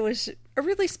was a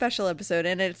really special episode,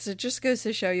 and it just goes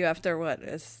to show you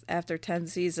after 10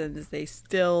 seasons, they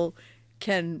still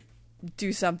can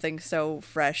do something so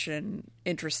fresh and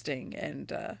interesting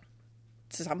and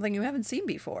something you haven't seen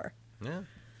before. Yeah,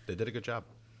 they did a good job.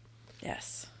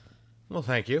 Yes. Well,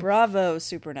 thank you. Bravo,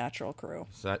 Supernatural crew.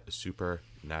 Is that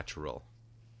Supernatural?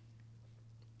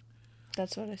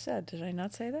 That's what I said. Did I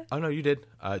not say that? Oh, no, you did.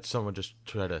 Someone just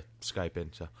tried to Skype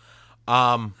in. So,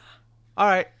 all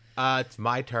right. It's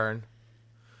my turn.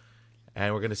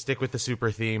 And we're going to stick with the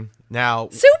super theme. Now,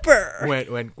 super!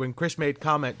 When Chris made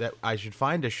comment that I should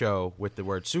find a show with the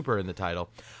word super in the title,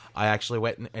 I actually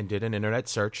went and did an internet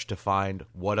search to find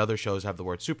what other shows have the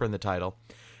word super in the title.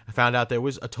 I found out there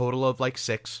was a total of like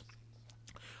 6.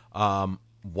 One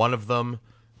of them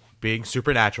being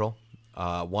Supernatural,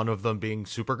 one of them being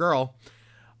Supergirl,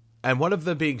 and one of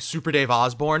them being Super Dave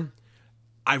Osborne.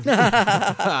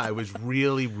 I was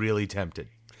really, really tempted.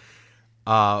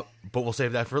 But we'll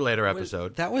save that for a later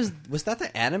episode. Was that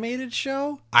the animated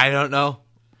show? I don't know.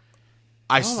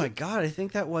 Oh my god! I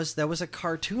think that was a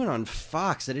cartoon on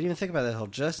Fox. I didn't even think about that until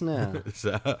just now.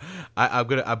 So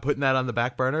I'm putting that on the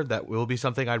back burner. That will be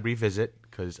something I revisit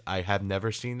because I have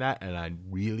never seen that, and I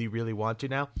really, really want to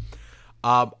now.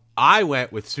 I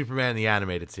went with Superman the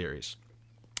Animated Series,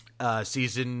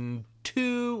 season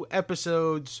 2,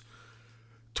 episodes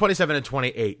 27 and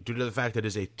 28, due to the fact that it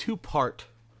is a 2-part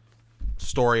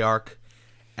story arc,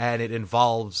 and it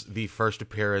involves the first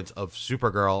appearance of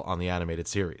Supergirl on the animated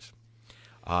series.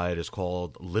 It is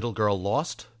called Little Girl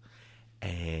Lost,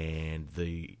 and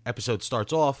the episode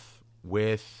starts off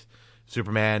with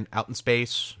Superman out in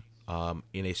space,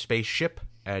 in a spaceship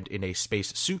and in a space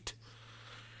suit,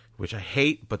 which I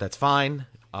hate, but that's fine.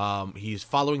 He's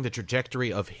following the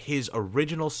trajectory of his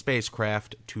original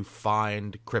spacecraft to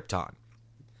find Krypton.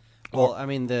 Well, I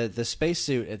mean, the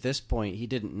spacesuit at this point, he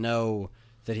didn't know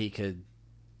that he could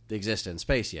exist in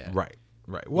space yet. Right.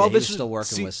 Well, he was still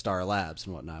working with Star Labs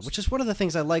and whatnot, which is one of the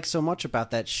things I like so much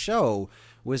about that show,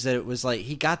 was that it was like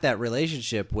he got that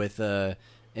relationship with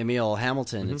Emil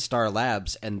Hamilton at Star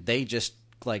Labs, and they just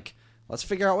like, let's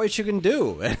figure out what you can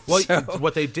do. Well,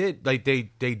 what they did, like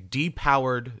they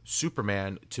depowered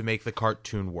Superman to make the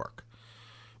cartoon work,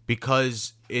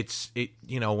 because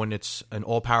when it's an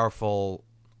all-powerful,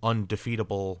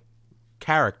 undefeatable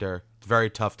character, it's very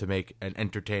tough to make an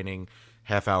entertaining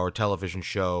half-hour television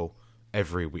show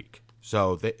every week.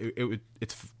 So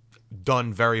it's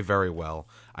done very, very well.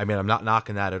 I mean, I'm not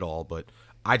knocking that at all, but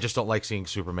I just don't like seeing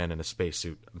Superman in a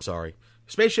spacesuit. I'm sorry.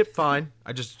 Spaceship, fine.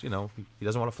 I just, he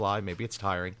doesn't want to fly. Maybe it's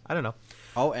tiring. I don't know.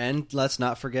 Oh, and let's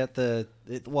not forget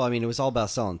it was all about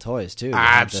selling toys too.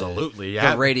 Absolutely,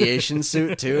 the radiation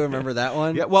suit too. Remember that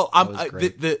one? Yeah. Well,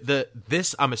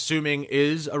 this I'm assuming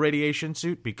is a radiation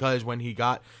suit because when he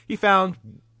found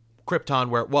Krypton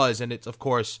where it was, and it's of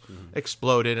course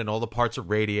exploded, and all the parts are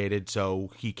radiated, so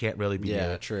he can't really be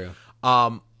near it. True.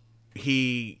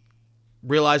 He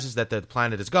realizes that the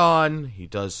planet is gone. He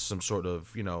does some sort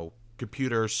of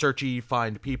computer searchy,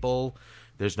 find people.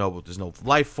 There's no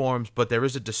life forms, but there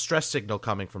is a distress signal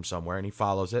coming from somewhere, and he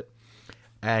follows it.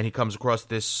 And he comes across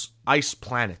this ice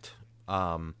planet.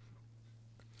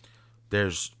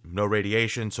 There's no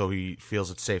radiation, so he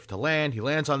feels it's safe to land. He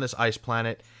lands on this ice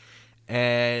planet,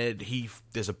 and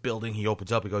there's a building. He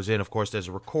opens up, he goes in. Of course, there's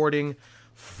a recording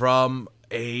from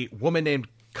a woman named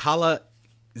Kala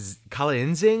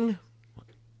Inzing.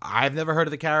 I've never heard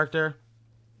of the character.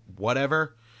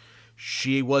 Whatever.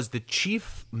 She was the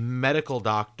chief medical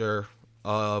doctor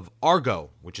of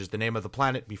Argo, which is the name of the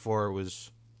planet before it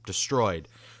was destroyed.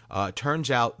 It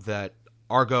turns out that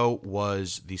Argo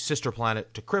was the sister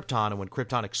planet to Krypton, and when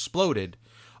Krypton exploded,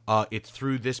 it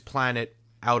threw this planet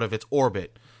out of its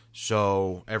orbit.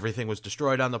 So everything was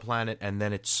destroyed on the planet, and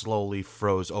then it slowly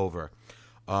froze over.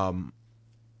 Kala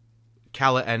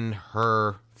and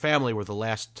her family were the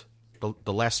last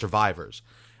survivors.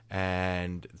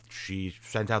 And she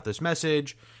sent out this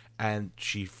message, and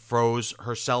she froze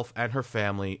herself and her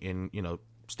family in,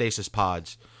 stasis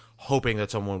pods, hoping that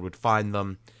someone would find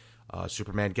them.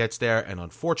 Superman gets there, and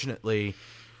unfortunately,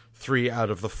 3 out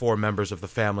of the 4 members of the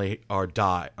family are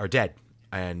dead.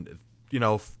 And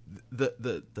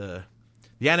the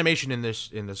animation in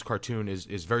this cartoon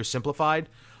is very simplified,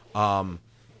 but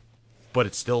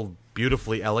it's still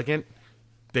beautifully elegant.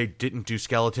 They didn't do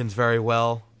skeletons very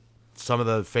well. Some of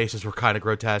the faces were kind of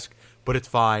grotesque, but it's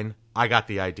fine. I got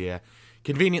the idea.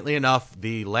 Conveniently enough,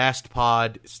 the last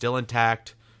pod is still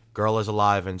intact. Girl is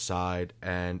alive inside,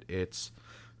 and it's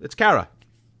Kara,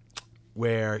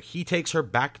 where he takes her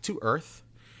back to Earth,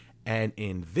 and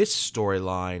in this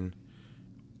storyline,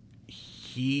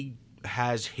 he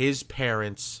has his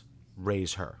parents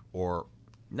raise her, or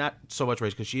not so much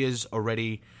raise, because she is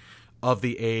already of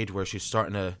the age where she's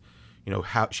starting to,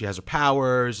 how she has her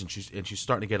powers, and she's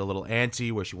starting to get a little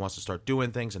antsy, where she wants to start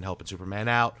doing things and helping Superman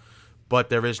out. But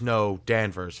there is no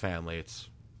Danvers family. It's,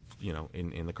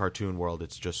 in the cartoon world,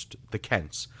 it's just the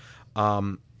Kents.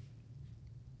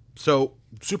 So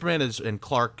Superman and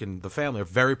Clark and the family are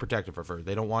very protective of her.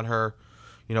 They don't want her,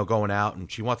 going out,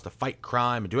 and she wants to fight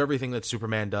crime and do everything that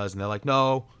Superman does. And they're like,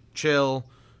 no, chill,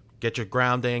 get your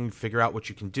grounding, figure out what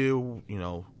you can do,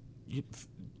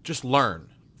 just learn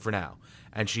for now.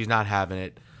 And she's not having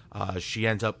it. She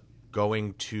ends up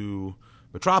going to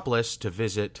Metropolis to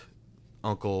visit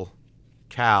Uncle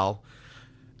Cal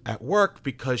at work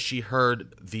because she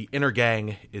heard the Inner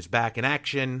Gang is back in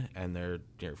action, and they're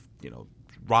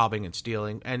robbing and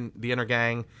stealing. And the Inner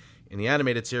Gang in the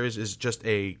animated series is just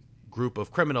a group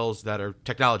of criminals that are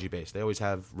technology based. They always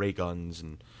have ray guns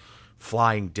and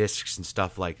flying discs and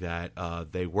stuff like that.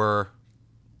 They were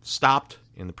stopped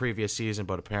in the previous season,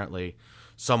 but apparently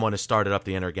someone has started up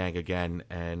the Inner Gang again,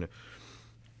 and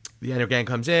the Inner Gang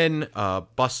comes in,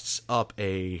 busts up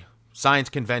a science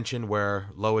convention where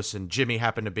Lois and Jimmy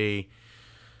happen to be.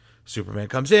 Superman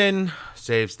comes in,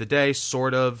 saves the day,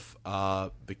 sort of.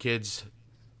 The kids,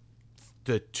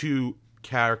 the 2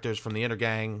 characters from the Inner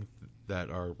Gang that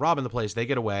are robbing the place, they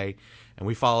get away, and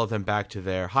we follow them back to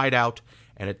their hideout,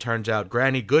 and it turns out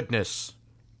Granny Goodness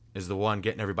is the one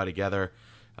getting everybody together.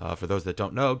 For those that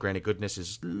don't know, Granny Goodness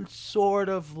is sort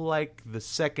of like the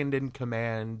second in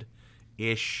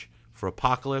command-ish for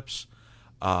Apocalypse.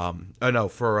 From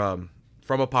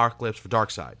Apocalypse for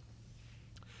Darkseid.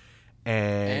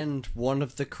 And one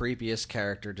of the creepiest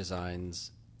character designs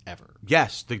ever.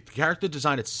 Yes, the character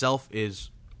design itself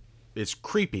is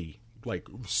creepy, like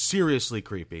seriously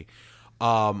creepy.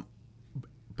 But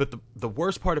the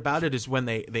worst part about it is when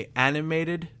they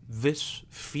animated this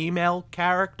female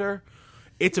character,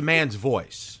 it's a man's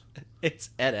voice.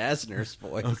 It's Ed Asner's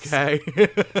voice. Okay.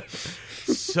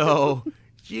 So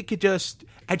you could just...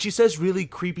 And she says really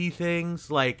creepy things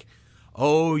like,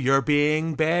 oh, you're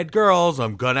being bad girls,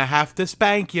 I'm gonna have to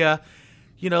spank you.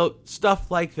 Stuff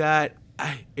like that.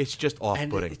 It's just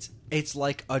off-putting. And it's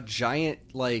like a giant,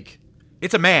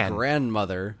 it's a man.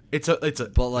 Grandmother. It's a...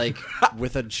 But,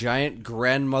 with a giant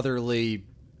grandmotherly,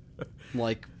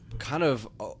 kind of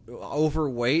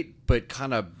overweight, but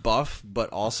kind of buff, but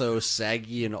also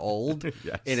saggy and old,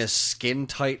 yes, in a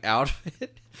skin-tight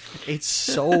outfit. It's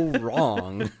so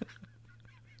wrong.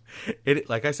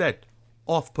 Like I said,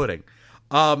 off-putting.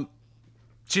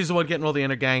 She's the one getting all the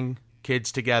Inner Gang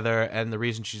kids together, and the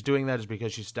reason she's doing that is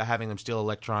because she's having them steal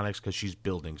electronics because she's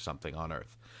building something on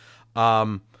Earth.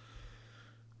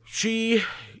 She,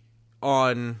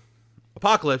 on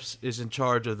Apocalypse, is in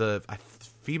charge of the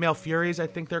Female Furies, I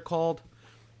think they're called.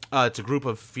 It's a group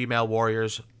of female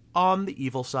warriors on the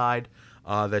evil side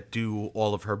that do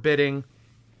all of her bidding.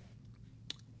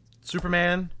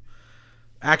 Superman,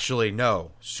 actually,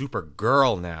 no,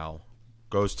 Supergirl now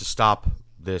goes to stop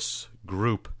this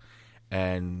group,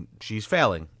 and she's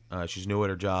failing. She's new at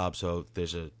her job, so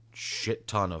there's a shit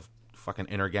ton of fucking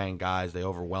inner gang guys. They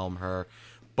overwhelm her.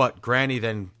 But Granny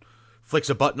then flicks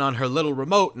a button on her little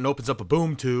remote and opens up a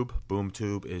boom tube. Boom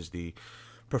tube is the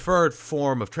preferred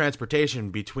form of transportation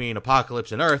between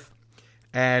Apocalypse and Earth.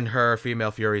 And her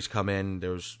female furies come in.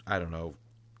 There's, I don't know,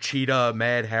 Cheetah,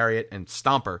 Mad Harriet, and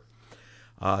Stomper.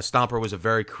 Stomper was a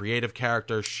very creative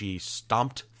character. She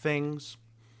stomped things.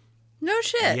 No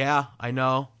shit. Yeah, I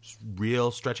know.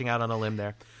 Real stretching out on a limb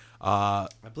there. I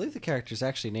believe the character's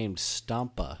actually named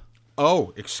Stompa.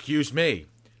 Oh, excuse me.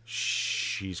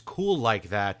 She's cool like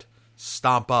that.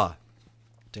 Stompa.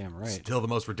 Damn right. Still the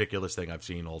most ridiculous thing I've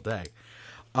seen all day.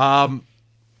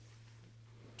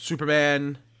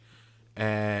 Superman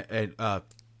and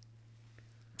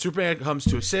Superman comes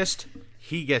to assist.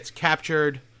 He gets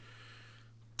captured,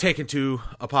 taken to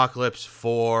Apocalypse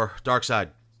for Darkseid.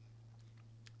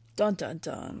 Dun dun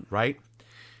dun. Right?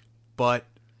 But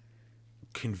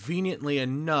conveniently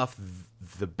enough,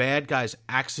 the bad guys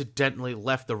accidentally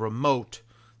left the remote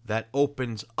that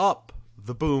opens up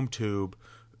the boom tube,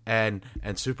 and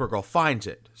Supergirl finds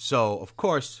it. So, of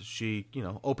course, she,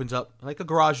 opens up like a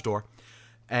garage door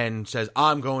and says,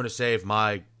 I'm going to save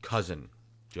my cousin.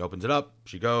 She opens it up.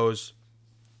 She goes.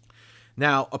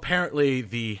 Now, apparently,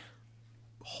 the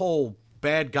whole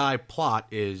bad guy plot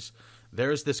is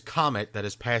there's this comet that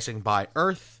is passing by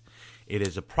Earth. It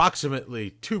is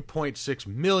approximately 2.6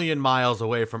 million miles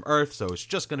away from Earth, so it's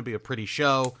just going to be a pretty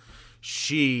show.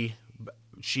 She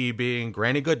being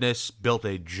Granny Goodness, built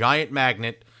a giant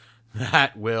magnet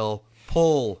that will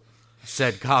pull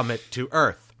said comet to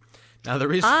Earth. Now the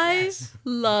reason I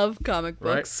love comic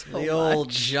books Right? so The old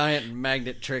much. giant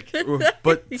magnet trick.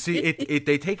 But see,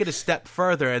 they take it a step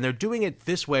further, and they're doing it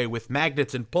this way with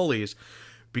magnets and pulleys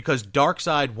because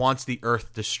Darkseid wants the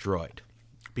Earth destroyed.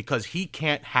 Because he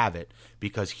can't have it.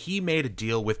 Because he made a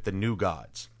deal with the New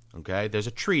Gods. Okay? There's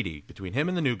a treaty between him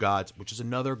and the New Gods, which is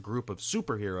another group of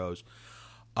superheroes,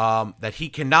 that he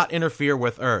cannot interfere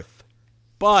with Earth.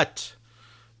 But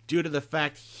due to the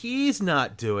fact he's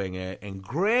not doing it, and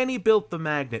Granny built the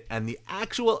magnet, and the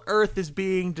actual Earth is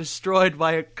being destroyed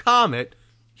by a comet,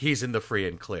 he's in the free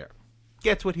and clear.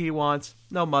 Gets what he wants.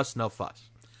 No muss, no fuss.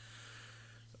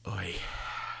 Oy.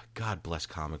 God bless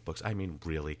comic books. I mean,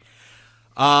 really.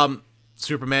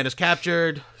 Superman is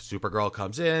captured. Supergirl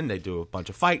comes in. They do a bunch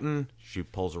of fighting. She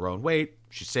pulls her own weight.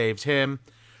 She saves him.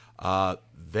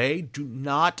 They do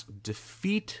not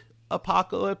defeat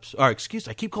Apocalypse. Or, excuse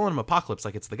me, I keep calling him Apocalypse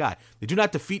like it's the guy. They do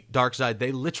not defeat Darkseid.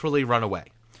 They literally run away.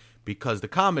 Because the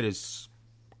comet is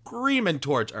screaming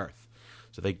towards Earth.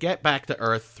 So they get back to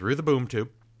Earth through the boom tube.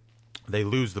 They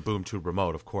lose the boom tube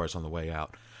remote, of course, on the way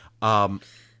out.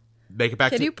 Make it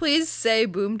back Can you please say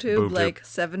boom tube like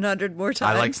 700 more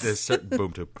times? I like this certain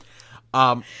boom tube.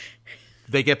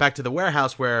 They get back to the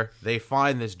warehouse where they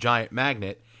find this giant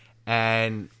magnet,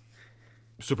 and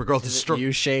Supergirl destroys.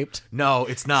 U-shaped? No,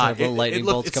 it's not. Little lightning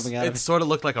bolts coming out of it. It sort of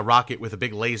looked like a rocket with a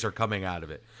big laser coming out of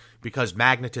it, because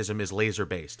magnetism is laser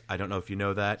based. I don't know if you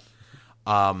know that.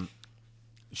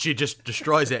 She just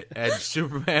destroys it, and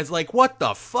Superman's like, "What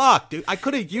the fuck, dude? I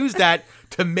could have used that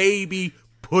to maybe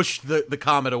push the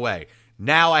comet away.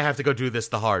 Now I have to go do this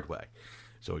the hard way."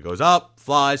 So he goes up,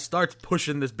 flies, starts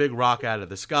pushing this big rock out of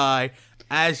the sky.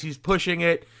 As he's pushing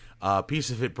it, a piece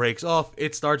of it breaks off.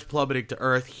 It starts plummeting to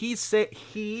Earth. He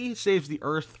saves the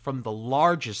Earth from the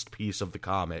largest piece of the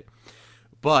comet.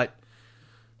 But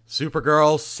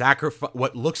Supergirl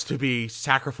what looks to be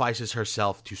sacrifices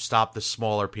herself to stop the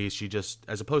smaller piece. She just,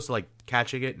 as opposed to like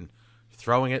catching it and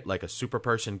throwing it like a super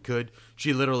person could,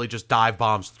 she literally just dive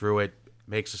bombs through it,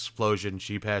 makes an explosion,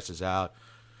 she passes out.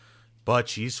 But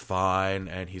she's fine,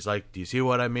 and he's like, do you see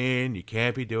what I mean? You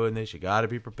can't be doing this. You got to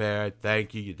be prepared.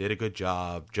 Thank you. You did a good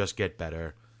job. Just get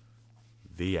better.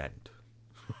 The end.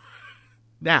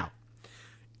 Now,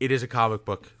 it is a comic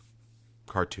book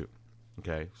cartoon.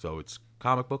 Okay? So it's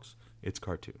comic books. It's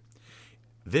cartoon.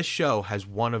 This show has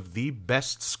one of the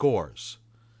best scores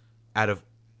out of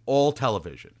all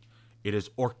television. It is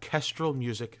orchestral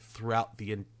music throughout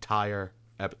the entire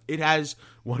It has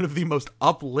one of the most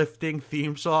uplifting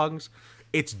theme songs.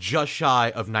 It's just shy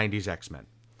of 90s X-Men.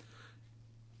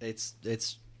 It's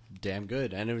damn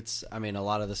good. And it's, I mean, a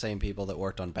lot of the same people that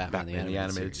worked on Batman the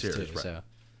Animated Series too, right. so.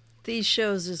 These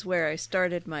shows is where I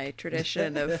started my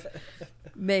tradition of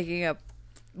making up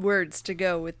words to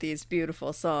go with these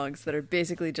beautiful songs that are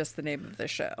basically just the name of the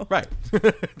show. Right.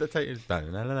 That's how you...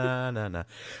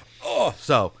 Oh,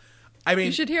 so, I mean...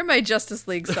 You should hear my Justice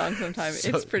League song sometime. So,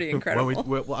 it's pretty incredible.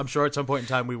 Well, I'm sure at some point in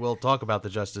time we will talk about the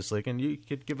Justice League, and you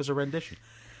could give us a rendition.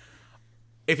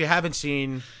 If you haven't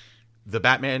seen the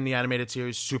Batman the Animated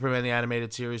Series, Superman the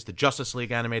Animated Series, the Justice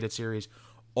League Animated Series,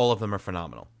 all of them are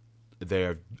phenomenal.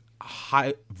 They're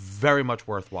very much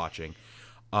worth watching.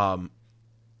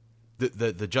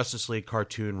 The Justice League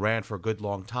cartoon ran for a good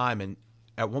long time, and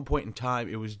at one point in time,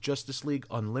 it was Justice League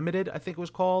Unlimited, I think it was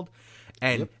called,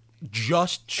 and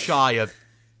just shy of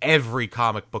every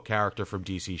comic book character from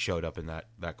DC showed up in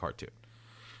that cartoon.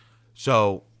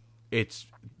 So it's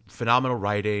phenomenal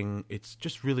writing. It's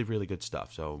just really, really good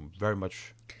stuff. So very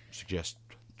much suggest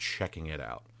checking it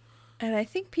out. And I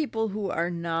think people who are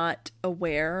not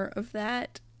aware of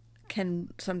that can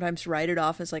sometimes write it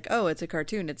off as like, oh, it's a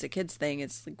cartoon, it's a kid's thing,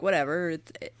 it's like whatever.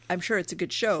 I'm sure it's a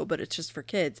good show, but it's just for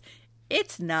kids.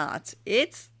 It's not.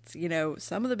 It's,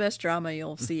 some of the best drama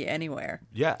you'll see anywhere.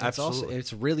 Yeah, absolutely.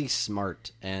 It's really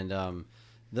smart, and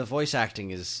the voice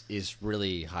acting is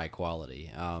really high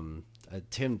quality.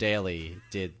 Tim Daly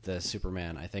did the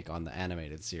Superman, I think, on the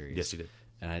animated series. Yes, he did.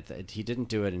 And he didn't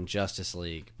do it in Justice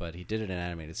League, but he did it in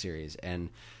animated series. And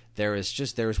there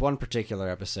was one particular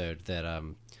episode that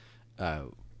there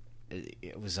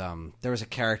was a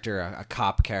character, a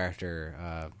cop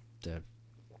character, the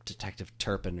Detective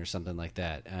Turpin or something like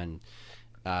that, and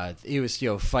he was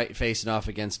facing off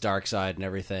against Darkseid and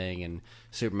everything, and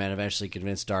Superman eventually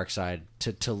convinced Darkseid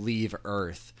to leave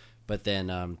Earth. But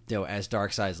then, as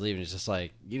Darkseid's leaving, it's just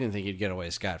like, you didn't think you'd get away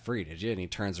scot-free, did you? And he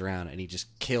turns around and he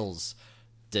just kills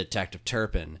Detective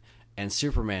Turpin, and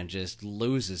Superman just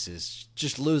loses his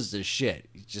shit.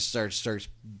 He just starts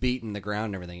beating the ground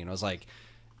and everything. And I was like,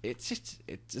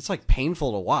 it's like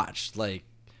painful to watch. Like,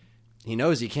 he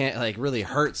knows he can't like really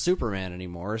hurt Superman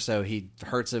anymore, so he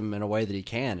hurts him in a way that he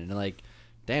can. And like,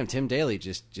 damn, Tim Daly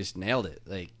just nailed it.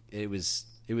 Like, it was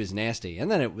nasty. And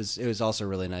then it was also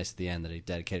really nice at the end that he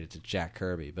dedicated to Jack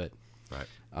Kirby. But right,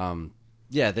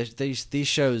 these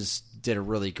shows did a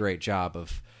really great job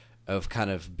of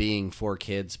kind of being for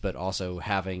kids, but also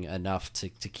having enough to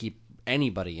keep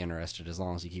anybody interested as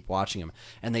long as you keep watching them.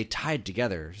 And they tied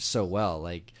together so well.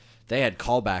 Like, they had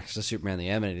callbacks to Superman the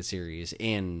Animated Series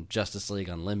in Justice League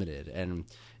Unlimited, and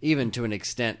even to an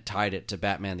extent tied it to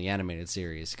Batman the Animated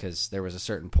Series, because there was a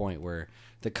certain point where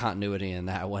the continuity in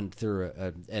that went through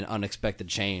an unexpected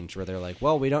change where they're like,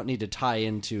 well, we don't need to tie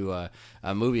into a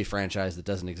movie franchise that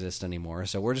doesn't exist anymore,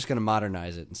 so we're just going to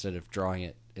modernize it instead of drawing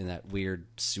it in that weird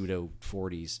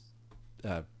pseudo-40s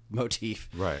motif.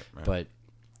 Right. But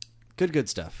good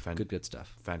stuff. Good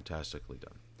stuff. Fantastically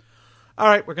done. All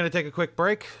right, we're going to take a quick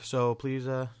break, so please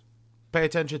pay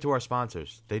attention to our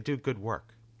sponsors. They do good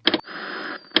work. The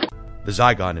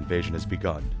Zygon invasion has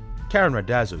begun. Karen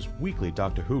Randazzo's weekly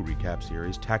Doctor Who recap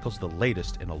series tackles the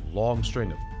latest in a long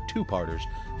string of two-parters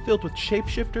filled with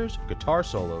shapeshifters, guitar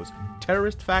solos,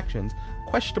 terrorist factions,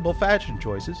 questionable fashion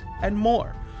choices, and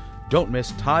more. Don't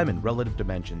miss Time and Relative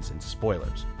Dimensions and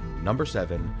spoilers. Number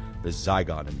 7, The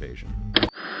Zygon Invasion.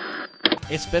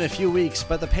 It's been a few weeks,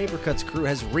 but the Papercuts crew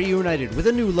has reunited with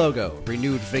a new logo,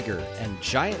 renewed vigor, and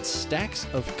giant stacks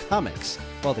of comics.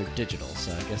 Well, they're digital,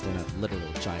 so I guess they're not literal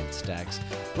giant stacks.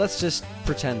 Let's just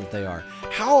pretend that they are.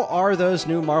 How are those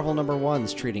new Marvel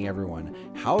 #1s treating everyone?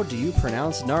 How do you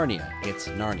pronounce Narnia? It's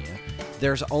Narnia.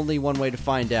 There's only one way to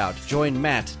find out. Join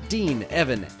Matt, Dean,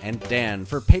 Evan, and Dan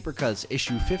for Papercuts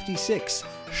issue 56,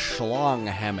 Schlong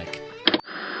Hammock.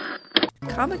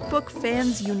 Comic Book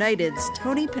Fans United's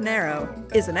Tony Pinero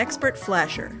is an expert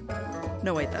Flasher.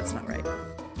 No, wait, that's not right.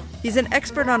 He's an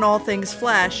expert on all things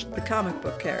Flash, the comic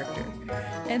book character.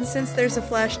 And since there's a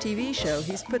Flash TV show,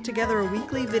 he's put together a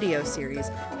weekly video series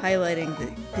highlighting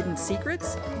the hidden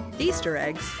secrets, Easter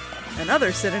eggs, and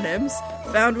other synonyms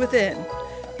found within.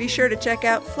 Be sure to check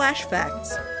out Flash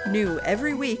Facts, new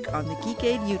every week on the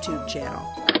Geekade YouTube channel.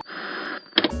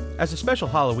 As a special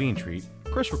Halloween treat,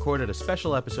 Chris recorded a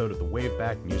special episode of the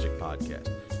Waveback Music Podcast,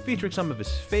 featuring some of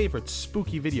his favorite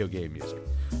spooky video game music.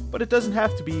 But it doesn't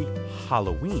have to be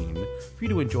Halloween for you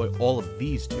to enjoy all of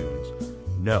these tunes.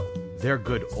 No, they're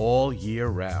good all year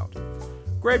round.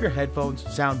 Grab your headphones,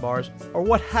 soundbars, or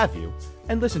what have you,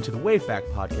 and listen to the Waveback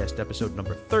Podcast episode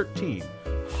number 13,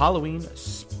 Halloween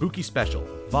Spooky Special,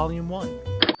 Volume 1.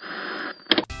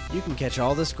 You can catch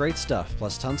all this great stuff,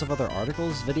 plus tons of other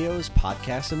articles, videos,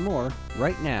 podcasts, and more,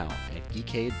 right now at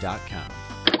geekade.com.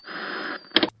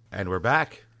 And we're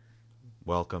back.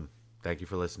 welcome. Thank you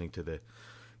for listening to the...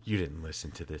 You didn't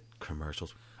listen to the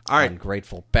commercials. All right.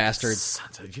 Ungrateful bastards.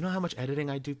 Sons of- Do you know how much editing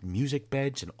I do? Music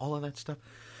beds and all of that stuff?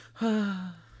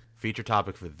 Feature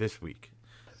topic for this week.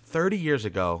 30 years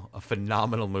ago, a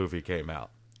phenomenal movie came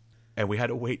out. And we had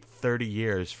to wait 30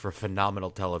 years for a phenomenal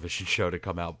television show to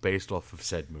come out based off of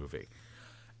said movie.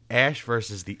 Ash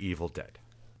versus the Evil Dead.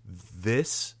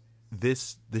 This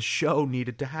show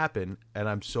needed to happen, and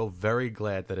I'm so very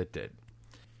glad that it did.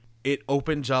 It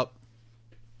opens up,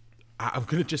 I'm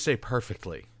going to just say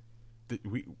perfectly.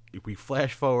 We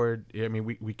flash forward, I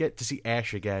mean, we get to see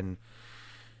Ash again,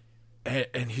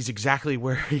 and he's exactly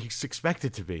where he's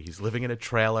expected to be. He's living in a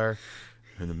trailer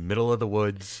in the middle of the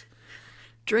woods.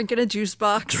 Drinking a juice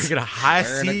box. Drinking a high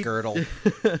Wearing a seat. girdle.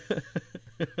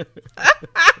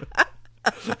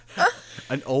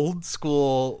 An old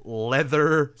school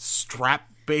leather strap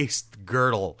based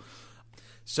girdle.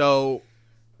 So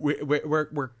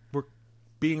we're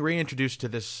being reintroduced to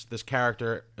this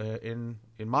character in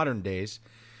modern days.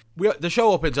 The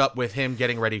show opens up with him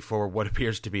getting ready for what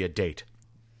appears to be a date,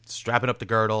 strapping up the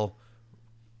girdle,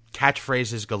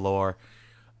 catchphrases galore,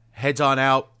 heads on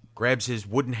out, grabs his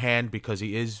wooden hand because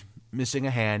he is missing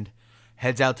a hand,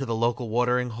 heads out to the local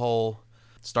watering hole,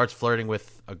 starts flirting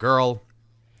with a girl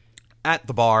at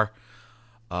the bar,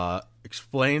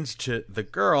 explains to the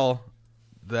girl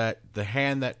that the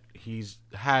hand that he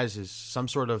has is some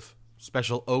sort of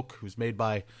special oak who's made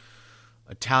by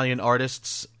Italian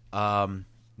artists. The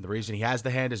reason he has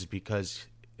the hand is because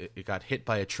it got hit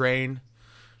by a train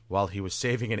while he was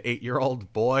saving an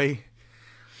 8-year-old boy.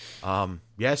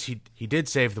 Yes, he did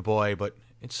save the boy, but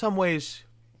in some ways,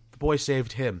 the boy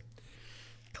saved him.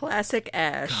 Classic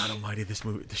Ash. God almighty,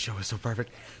 the show is so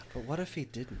perfect. But what if he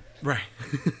didn't? Right.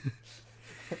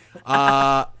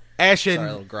 Ash and... Sorry,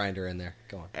 a little grinder in there.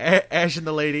 Go on. Ash and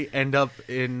the lady end up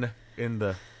in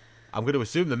the... I'm going to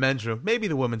assume the men's room, maybe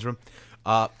the women's room,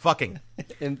 fucking.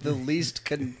 In the least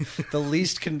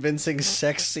convincing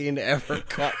sex scene ever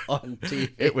caught on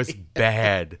TV. It was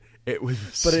bad. It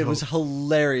was But it was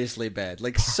hilariously bad.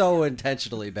 Like, so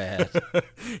intentionally bad.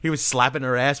 He was slapping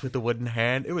her ass with the wooden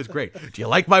hand. It was great. Do you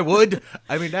like my wood?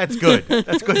 I mean, that's good.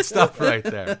 That's good stuff right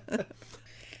there.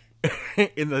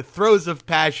 In the throes of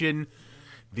passion,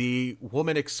 the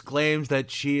woman exclaims that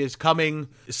she is coming,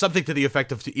 something to the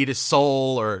effect of to eat his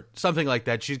soul or something like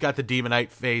that. She's got the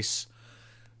demonite face.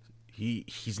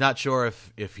 He's not sure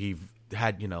if he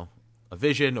had, a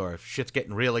vision or if shit's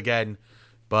getting real again,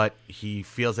 but he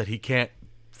feels that he can't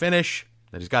finish,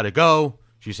 that he's got to go.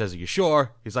 She says, "Are you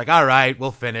sure?" He's like, "All right,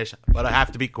 we'll finish, but I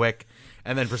have to be quick,"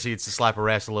 and then proceeds to slap her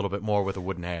ass a little bit more with a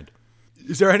wooden hand.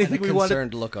 Is there anything And a we want?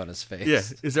 concerned look on his face. Yeah.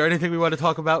 Is there anything we want to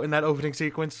talk about in that opening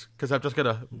sequence? Because I'm just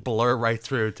gonna blur right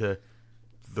through to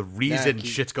the reason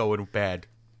shit's going bad.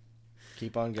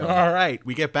 Keep on going. All right,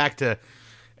 we get back to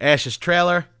Ash's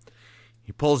trailer.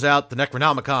 He pulls out the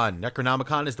Necronomicon.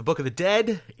 Necronomicon is the Book of the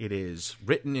Dead. It is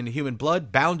written in human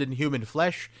blood, bound in human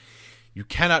flesh. You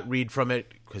cannot read from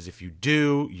it, because if you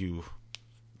do, you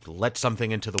let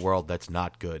something into the world that's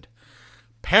not good.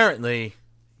 Apparently,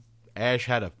 Ash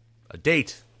had a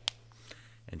date,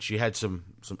 and she had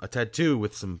a tattoo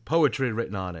with some poetry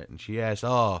written on it, and she asked,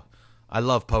 "Oh, I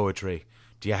love poetry.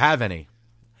 Do you have any?"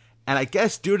 And I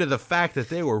guess due to the fact that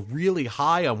they were really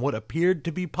high on what appeared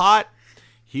to be pot,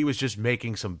 he was just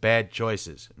making some bad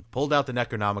choices and pulled out the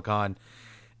Necronomicon,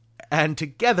 and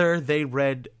together they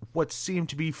read what seemed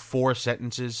to be 4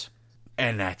 sentences,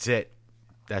 and that's it.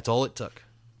 That's all it took.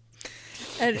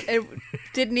 And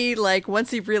didn't he,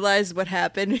 once he realized what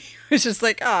happened, he was just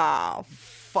like, "Oh,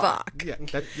 fuck."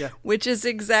 Yeah. Which is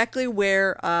exactly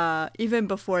where, even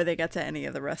before they got to any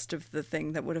of the rest of the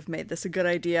thing that would have made this a good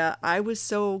idea, I was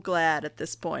so glad at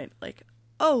this point.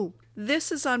 Oh,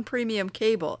 this is on premium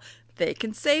cable. They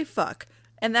can say fuck.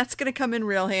 And that's going to come in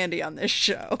real handy on this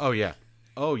show. Oh, yeah.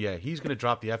 He's going to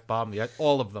drop the F-bomb,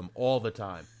 all of them, all the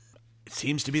time. It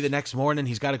seems to be the next morning.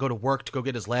 He's got to go to work to go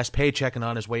get his last paycheck, and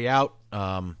on his way out,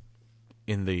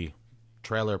 in the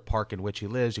trailer park in which he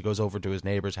lives, he goes over to his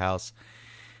neighbor's house,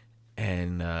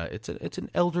 and it's an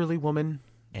elderly woman,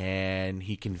 and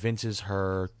he convinces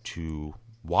her to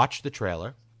watch the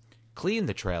trailer, clean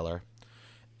the trailer,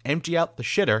 empty out the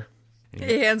shitter.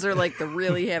 He hands her the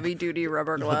really heavy duty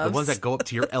rubber gloves. The ones that go up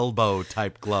to your elbow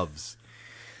type gloves.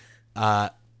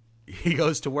 He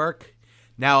goes to work.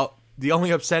 Now, the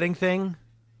only upsetting thing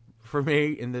for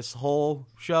me in this whole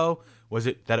show was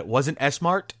that it wasn't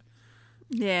S-Mart.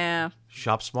 Yeah.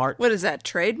 Shop Smart. What is that,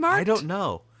 trademark? I don't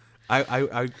know.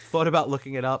 I thought about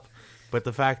looking it up, but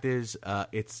the fact is,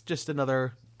 it's just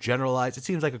another generalized. It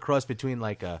seems like a cross between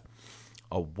a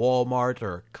Walmart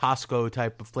or Costco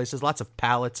type of place. There's lots of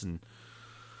pallets and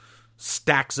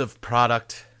stacks of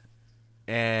product,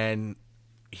 and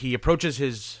he approaches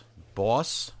his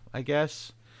boss, I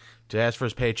guess, to ask for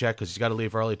his paycheck because he's got to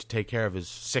leave early to take care of his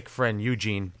sick friend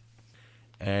Eugene.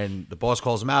 And the boss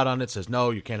calls him out on it, says, no,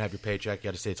 you can't have your paycheck. You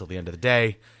got to stay till the end of the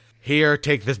day. Here,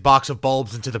 take this box of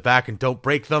bulbs into the back and don't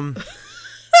break them.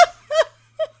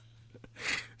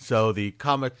 So the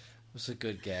comic... It was a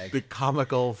good gag.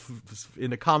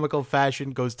 In a comical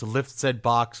fashion, goes to lift said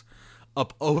box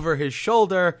up over his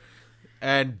shoulder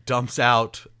and dumps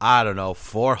out,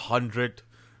 400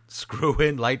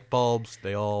 screw-in light bulbs.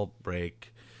 They all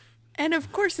break. And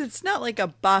of course, it's not like a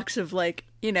box of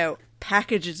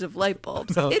packages of light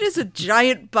bulbs. No. It is a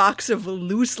giant box of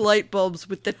loose light bulbs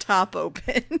with the top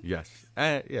open. Yes.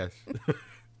 Yes.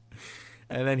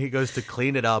 And then he goes to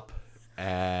clean it up,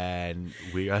 and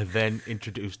we are then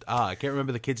introduced. I can't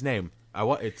remember the kid's name.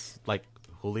 It's like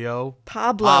Julio?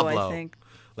 Pablo, I think.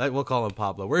 We'll call him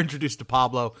Pablo. We're introduced to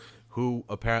Pablo, who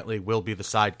apparently will be the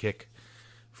sidekick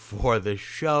for the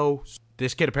show.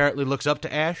 This kid apparently looks up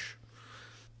to Ash.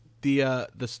 The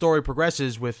story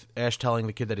progresses with Ash telling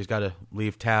the kid that he's got to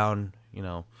leave town.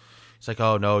 He's like,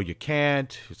 oh, no, you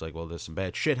can't. He's like, well, there's some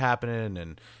bad shit happening,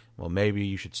 and, well, maybe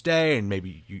you should stay, and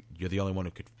maybe you're the only one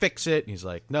who could fix it. And he's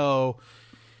like, no.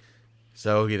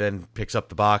 So he then picks up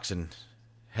the box and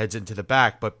heads into the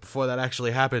back. But before that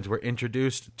actually happens, we're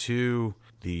introduced to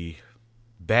the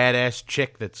badass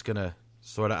chick that's going to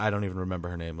sort of, I don't even remember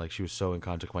her name. Like, she was so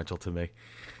inconsequential to me.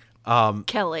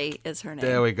 Kelly is her name.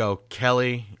 There we go.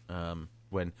 Kelly.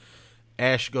 When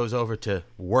Ash goes over to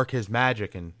work his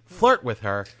magic and flirt with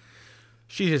her,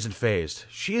 she isn't phased.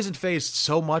 She isn't phased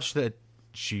so much that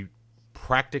she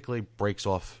practically breaks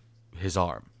off his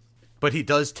arm. But he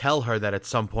does tell her that at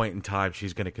some point in time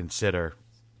she's going to consider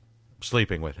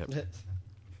sleeping with him.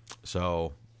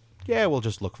 So, yeah, we'll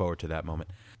just look forward to that moment.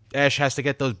 Ash has to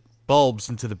get those bulbs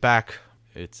into the back.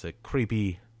 It's a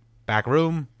creepy back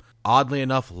room. Oddly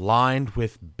enough, lined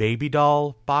with baby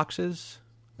doll boxes.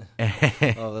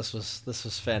 Oh, this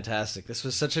was fantastic. This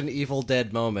was such an Evil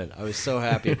Dead moment. I was so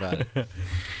happy about it.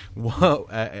 Whoa,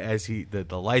 as the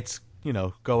lights,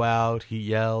 go out, he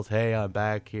yells, hey, I'm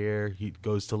back here. He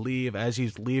goes to leave. As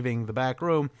he's leaving the back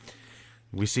room,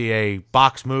 we see a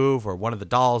box move or one of the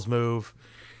dolls move.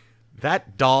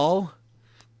 That doll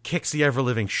kicks the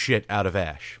ever-living shit out of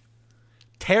Ash.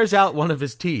 Tears out one of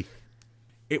his teeth.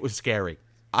 It was scary.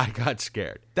 I got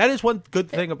scared. That is one good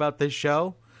thing about this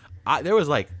show. There was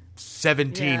like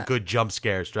 17 good jump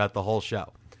scares throughout the whole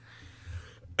show.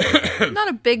 I'm not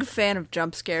a big fan of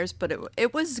jump scares, but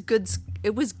it was good.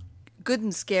 It was good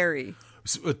and scary,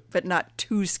 but not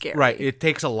too scary. Right. It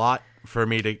takes a lot for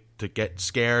me to get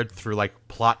scared through like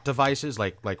plot devices,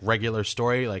 like regular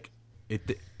story,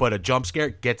 but a jump scare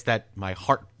gets my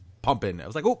heart pumping. I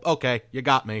was like, oh, okay, you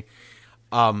got me.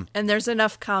 And there's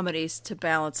enough comedies to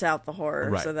balance out the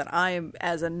horror, right. So that I am,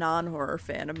 as a non-horror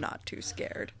fan, I'm not too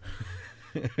scared.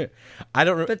 I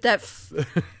don't. But that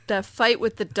fight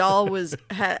with the doll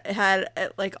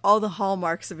had like all the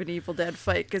hallmarks of an Evil Dead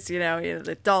fight, because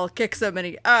the doll kicks him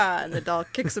and the doll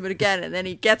kicks him again, and then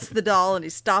he gets the doll and he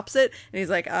stops it and he's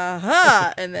like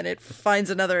aha, and then it finds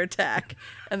another attack,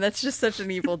 and that's just such an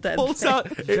Evil Dead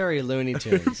thing. Very Looney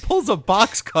Tunes. Pulls a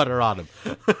box cutter on him.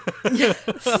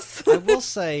 Yes. I will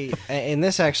say, and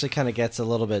this actually kind of gets a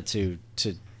little bit to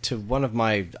one of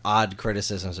my odd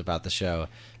criticisms about the show,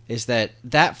 is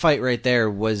that fight right there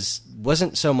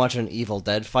wasn't so much an Evil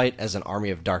Dead fight as an Army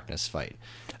of Darkness fight.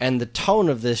 And the tone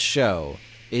of this show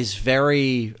is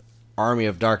very Army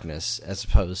of Darkness as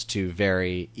opposed to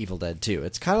very Evil Dead 2.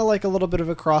 It's kind of like a little bit of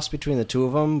a cross between the two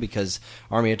of them, because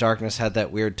Army of Darkness had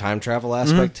that weird time travel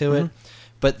aspect to it.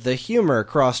 But the humor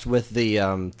crossed with the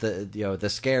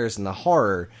scares and the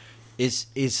horror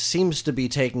seems to be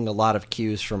taking a lot of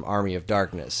cues from Army of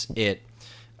Darkness.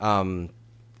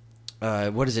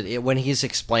 What is it? When he's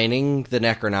explaining the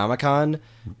Necronomicon,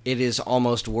 it is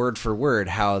almost word for word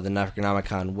how the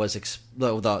Necronomicon was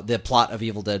the plot of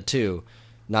Evil Dead 2,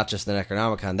 not just the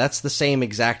Necronomicon. That's the same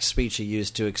exact speech he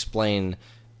used to explain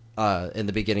in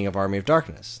the beginning of Army of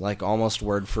Darkness, like almost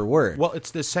word for word. Well, it's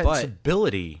the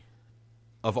sensibility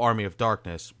of Army of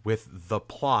Darkness with the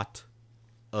plot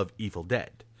of Evil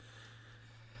Dead.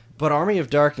 But Army of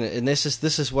Darkness, and this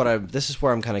is where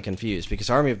I'm kind of confused,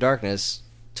 because Army of Darkness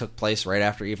took place right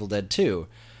after Evil Dead 2,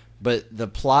 but the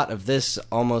plot of this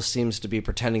almost seems to be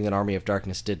pretending that Army of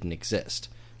Darkness didn't exist.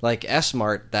 Like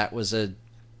S-Mart, that was it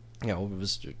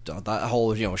was that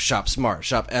whole Shop Smart,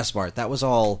 Shop S-Mart, that was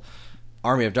all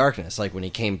Army of Darkness, like when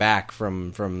he came back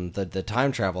from the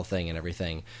time travel thing and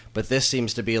everything. But this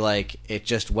seems to be like it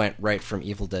just went right from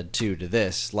Evil Dead 2 to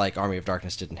this, like Army of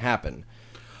Darkness didn't happen.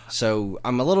 So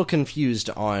I'm a little confused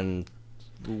on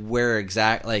where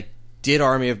did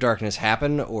Army of Darkness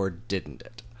happen or didn't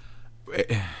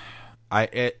it?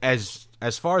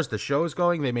 As far as the show is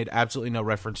going, they made absolutely no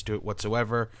reference to it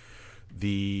whatsoever.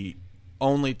 The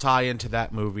only tie into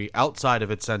that movie, outside of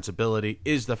its sensibility,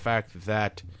 is the fact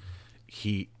that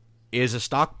he is a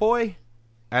stock boy,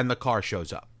 and the car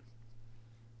shows up.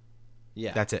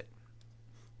 Yeah, That's it.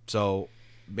 So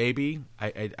maybe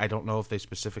I don't know if they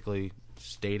specifically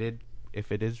stated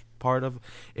if it is part of.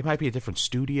 It might be a different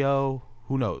studio.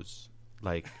 Who knows?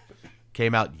 Like,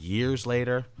 came out years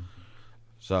later.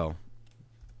 So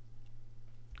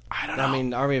I don't know. I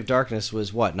mean, Army of Darkness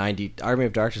was what 90. Army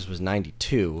of Darkness was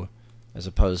 92, as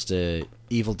opposed to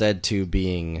Evil Dead 2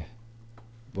 being,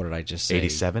 what did I just say?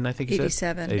 87, I think you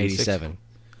said? 87. 87.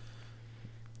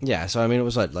 Yeah, so I mean, it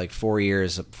was what, like 4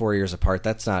 years apart.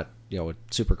 That's not,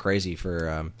 super crazy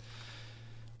for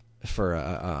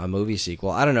a movie sequel.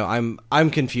 I don't know.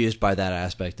 I'm confused by that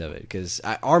aspect of it, because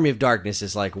Army of Darkness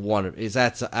is like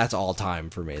that's all time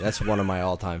for me. That's one of my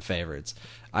all time favorites.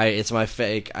 It's my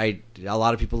fake. A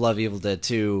lot of people love Evil Dead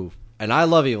 2, and I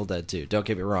love Evil Dead 2. Don't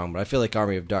get me wrong, but I feel like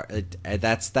Army of Dark.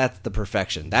 That's the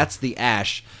perfection. That's the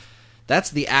Ash. That's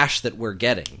the Ash that we're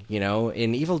getting.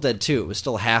 In Evil Dead 2, it was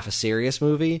still half a serious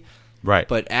movie, Right.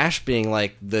 But Ash being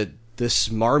like the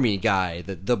smarmy guy,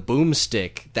 the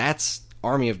boomstick. That's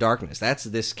Army of Darkness. That's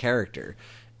this character.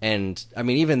 And I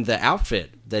mean, even the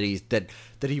outfit that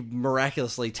he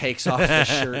miraculously takes off the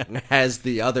shirt and has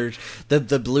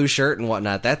the blue shirt and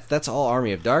whatnot. That's all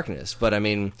Army of Darkness. But I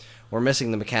mean, we're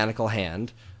missing the mechanical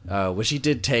hand, which he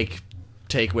did take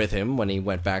with him when he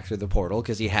went back through the portal,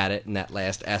 because he had it in that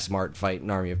last S-Mart fight in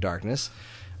Army of Darkness.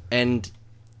 And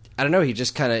I don't know, he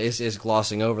just kind of is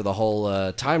glossing over the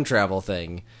whole time travel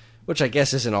thing, which I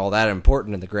guess isn't all that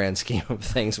important in the grand scheme of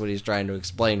things when he's trying to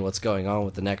explain what's going on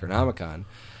with the Necronomicon.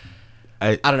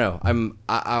 I don't know.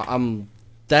 I'm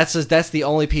that's the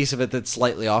only piece of it that's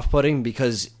slightly off-putting,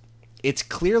 because it's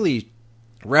clearly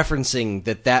referencing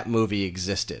that movie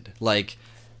existed. Like,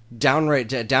 down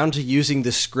to using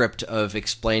the script of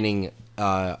explaining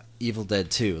Evil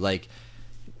Dead 2. Like,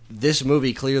 this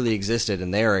movie clearly existed,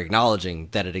 and they are acknowledging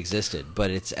that it existed, but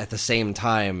it's at the same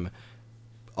time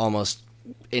almost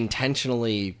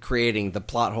intentionally creating the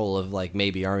plot hole of, like,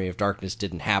 maybe Army of Darkness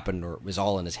didn't happen, or it was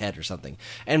all in his head or something.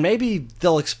 And maybe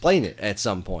they'll explain it at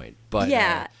some point. But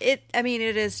yeah, it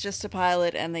is just a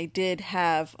pilot, and they did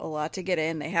have a lot to get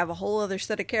in. They have a whole other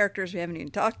set of characters we haven't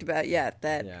even talked about yet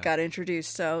that got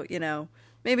introduced. So,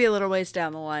 maybe a little ways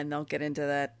down the line they'll get into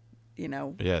that,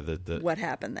 what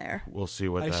happened there. We'll see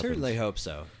what happens. I certainly hope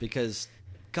so, because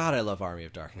God, I love Army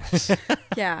of Darkness.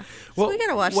 Yeah. So we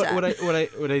gotta watch that.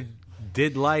 What I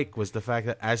did like was the fact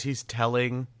that as he's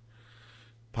telling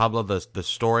Pablo the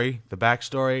story, the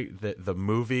backstory, the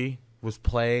movie was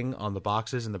playing on the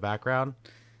boxes in the background.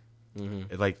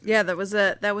 Mm-hmm.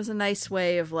 That was a nice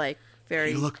way of, like,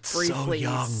 very he looked briefly so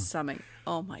young. summing.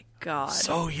 Oh my God,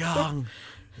 so young.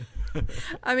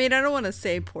 I mean, I don't want to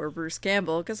say poor Bruce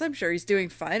Campbell, because I'm sure he's doing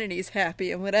fine and he's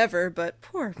happy and whatever, but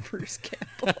poor Bruce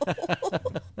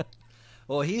Campbell.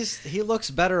 Well, he looks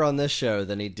better on this show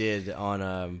than he did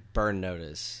on Burn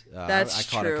Notice. That's I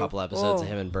caught true. a couple episodes of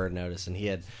him in Burn Notice, and he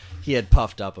had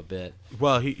puffed up a bit.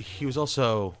 Well, he was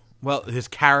also, his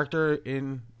character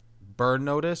in Burn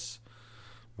Notice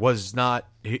was not.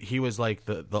 He was like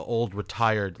the old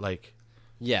retired, like.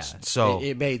 Yeah. So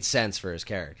it made sense for his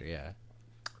character. Yeah.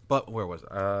 But where was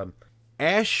it?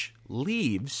 Ash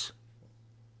leaves,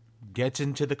 gets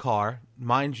into the car.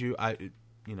 Mind you,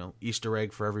 Easter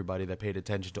egg for everybody that paid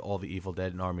attention to all the Evil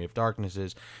Dead and Army of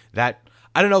Darknesses. That,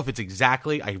 I don't know if it's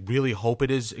exactly, I really hope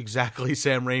it is exactly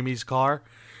Sam Raimi's car.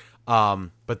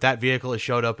 But that vehicle has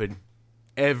showed up in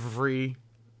every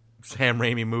Sam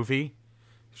Raimi movie.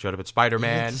 Showed up at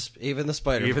Spider-Man. Even the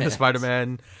Spider-Man. Even the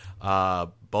Spider-Man.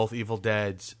 Both Evil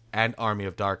Deads and Army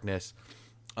of Darkness.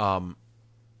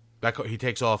 He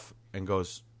takes off and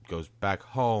goes back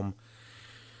home.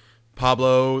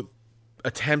 Pablo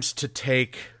attempts to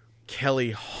take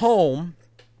Kelly home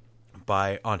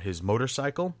on his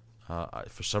motorcycle.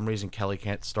 For some reason, Kelly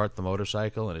can't start the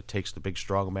motorcycle, and it takes the big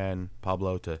strong man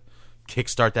Pablo to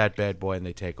kickstart that bad boy, and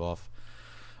they take off.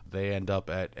 They end up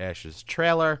at Ash's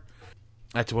trailer.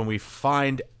 That's when we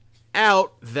find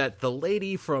out that the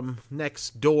lady from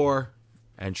next door,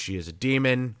 and she is a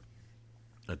demon,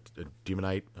 a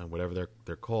demonite, whatever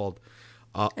they're called.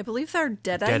 I believe they're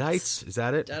Deadites. Deadites, is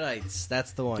that it? Deadites,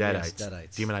 that's the one. Deadites. Yes,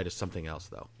 Deadites. Demonite is something else,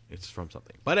 though. It's from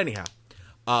something. But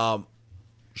anyhow,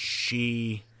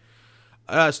 she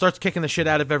starts kicking the shit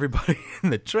out of everybody in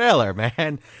the trailer,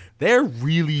 man. They're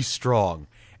really strong.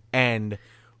 And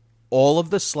all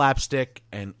of the slapstick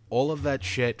and all of that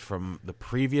shit from the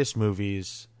previous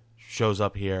movies shows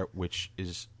up here, which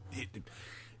is...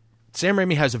 Sam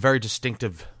Raimi has a very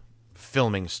distinctive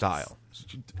filming style.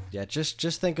 Yeah,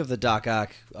 just think of the Doc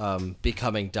Ock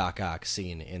becoming Doc Ock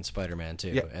scene in Spider-Man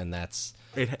 2, and that's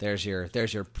there's your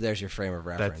frame of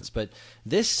reference. But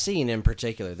this scene in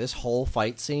particular, this whole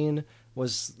fight scene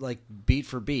was like beat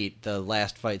for beat the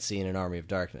last fight scene in Army of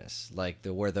Darkness, like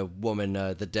where the woman,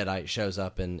 the Deadite, shows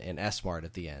up in S-Mart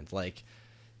at the end. Like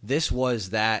this was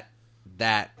that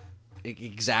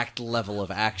exact level of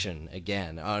action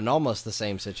again, in almost the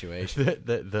same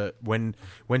situation.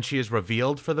 When she is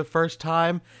revealed for the first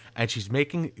time, and she's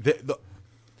making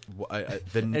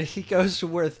and he goes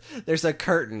with, there's a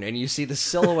curtain, and you see the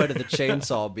silhouette of the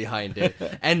chainsaw behind it,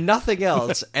 and nothing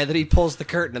else. And then he pulls the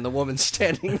curtain, and the woman's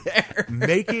standing there,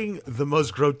 making the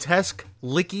most grotesque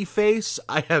licky face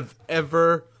I have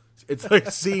ever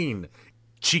seen.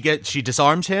 She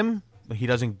disarms him. He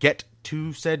doesn't get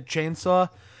to said chainsaw.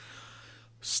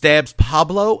 Stabs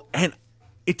Pablo, and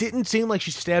it didn't seem like she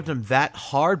stabbed him that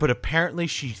hard, but apparently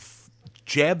she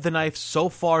jabbed the knife so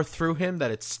far through him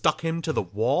that it stuck him to the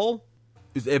wall.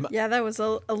 Yeah, that was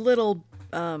a little,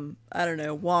 I don't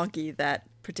know, wonky, that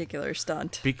particular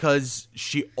stunt. Because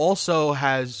she also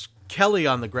has Kelly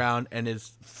on the ground and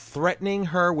is threatening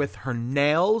her with her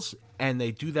nails, and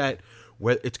they do that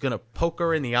where it's going to poke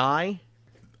her in the eye.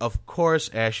 Of course,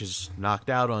 Ash is knocked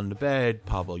out on the bed.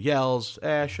 Pablo yells,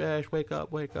 Ash, wake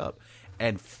up,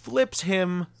 and flips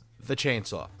him the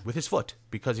chainsaw with his foot,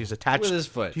 because he's attached. With his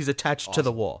foot. He's attached to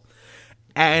the wall.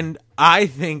 And I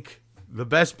think the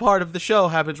best part of the show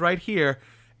happens right here.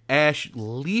 Ash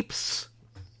leaps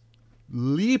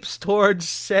towards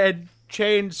said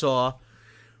chainsaw,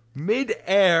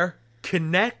 mid-air,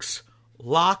 connects,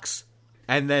 locks,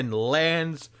 and then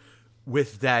lands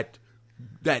with that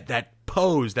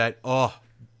pose that, oh,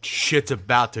 shit's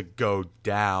about to go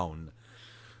down.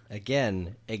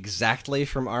 Again, exactly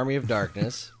from Army of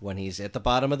Darkness, when he's at the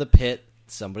bottom of the pit,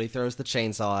 somebody throws the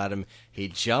chainsaw at him, he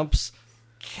jumps,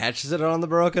 catches it on the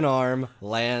broken arm,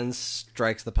 lands,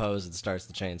 strikes the pose, and starts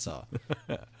the chainsaw.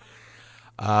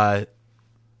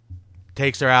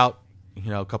 Takes her out,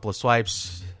 a couple of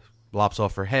swipes, lops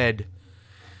off her head.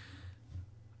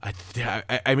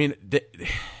 I mean,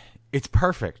 it's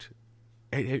perfect.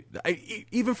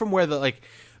 Even from where the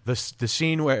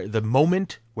scene where the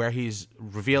moment where he's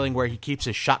revealing where he keeps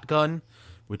his shotgun,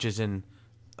 which is in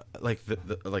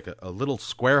a little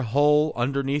square hole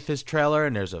underneath his trailer,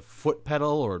 and there's a foot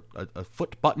pedal or a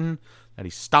foot button that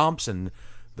he stomps, and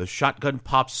the shotgun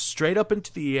pops straight up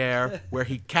into the air, where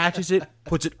he catches it,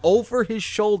 puts it over his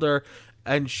shoulder,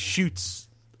 and shoots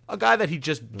a guy that he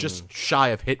just shy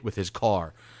of hit with his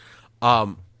car.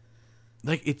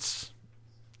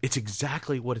 It's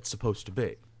exactly what it's supposed to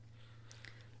be.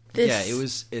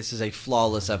 This is a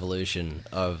flawless evolution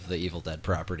of the Evil Dead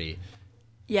property.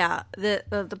 Yeah,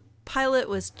 the pilot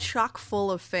was chock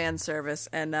full of fan service,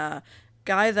 and a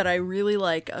guy that I really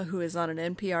like, who is on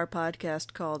an NPR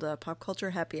podcast called Pop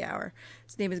Culture Happy Hour.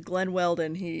 His name is Glenn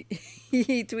Weldon. He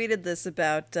tweeted this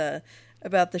about the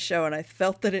show, and I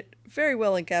felt that it very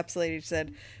well encapsulated. He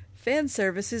said, "Fan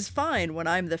service is fine when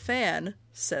I'm the fan,"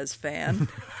 says fan.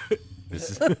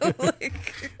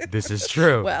 This is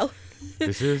true. Well,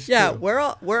 this is yeah,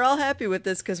 true. we're all happy with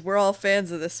this because we're all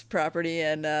fans of this property,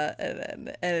 and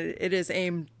it is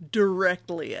aimed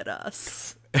directly at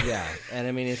us. Yeah, and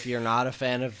I mean, if you're not a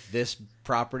fan of this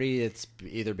property, it's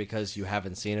either because you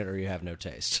haven't seen it or you have no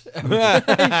taste.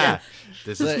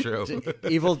 This is true.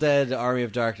 Evil Dead, Army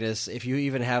of Darkness, if you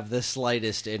even have the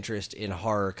slightest interest in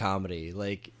horror comedy,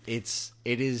 it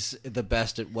is the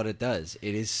best at what it does.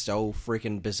 It is so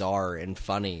freaking bizarre and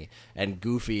funny and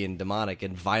goofy and demonic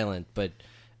and violent, but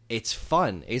it's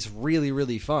fun. It's really,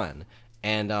 really fun.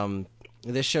 And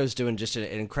this show's doing just an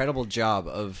incredible job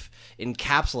of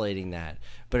encapsulating that.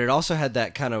 But it also had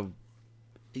that kind of...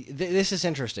 This is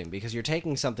interesting because you're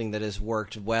taking something that has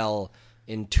worked well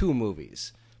in 2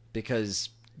 movies. Because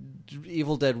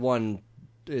Evil Dead 1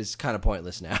 is kind of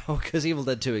pointless now because Evil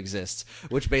Dead 2 exists,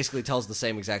 which basically tells the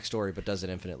same exact story but does it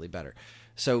infinitely better.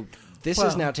 So this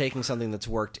is now taking something that's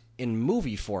worked in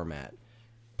movie format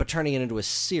but turning it into a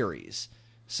series.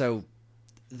 So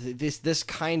this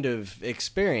kind of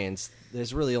experience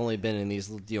has really only been in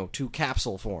these 2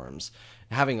 capsule forms.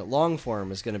 Having it long form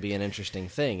is going to be an interesting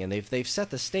thing, and they've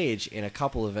set the stage in a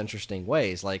couple of interesting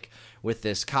ways, like with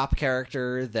this cop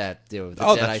character that the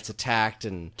Deadites attacked,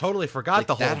 and totally forgot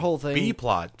the whole thing. B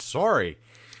plot. Sorry.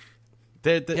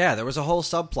 Yeah, there was a whole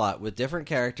subplot with different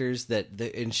characters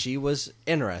and she was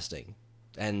interesting,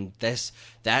 and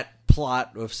that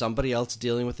plot of somebody else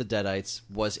dealing with the Deadites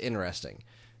was interesting.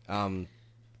 And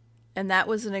that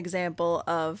was an example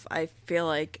of, I feel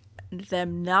like,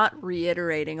 them not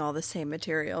reiterating all the same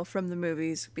material from the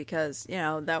movies, because, you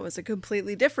know, that was a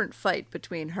completely different fight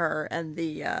between her and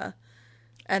the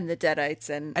Deadites,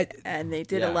 and they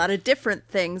did a lot of different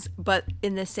things, but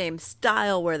in the same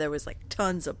style, where there was like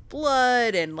tons of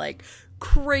blood and like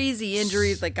crazy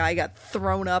injuries. Like, guy got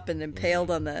thrown up and impaled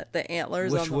on the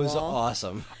antlers, which on the was wall.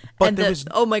 awesome. But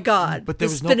oh my god, but there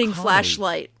the was no spinning comedy.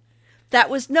 flashlight. That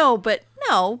was but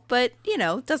you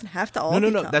know, it doesn't have to all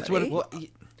be comedy. That's what.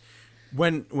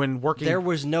 When working, There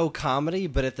was no comedy,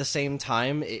 but at the same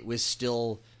time, it was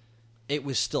still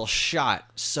shot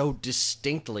so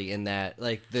distinctly in that,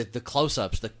 like, the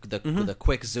close-ups, the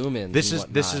quick zoom-ins. this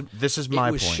is my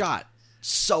It was point. shot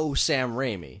so Sam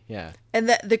Raimi, yeah. And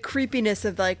the creepiness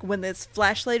of, like, when this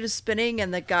flashlight is spinning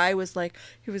and the guy was like,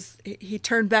 he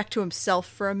turned back to himself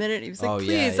for a minute. He was like, Oh, yeah,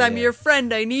 please, yeah, I'm yeah. your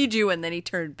friend, I need you. And then he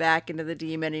turned back into the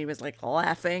demon and he was like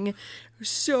laughing. It was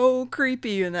so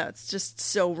creepy, and that's just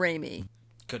so Raimi.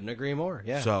 Couldn't agree more.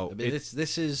 Yeah. So I mean,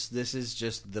 this is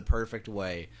just the perfect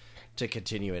way to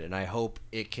continue it, and I hope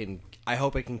it can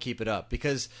keep it up,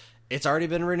 because it's already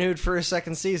been renewed for a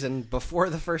second season before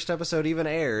the first episode even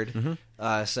aired.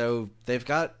 So they've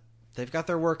got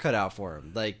their work cut out for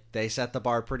them. Like, they set the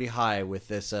bar pretty high with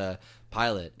this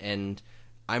pilot, and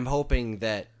I'm hoping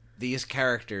that these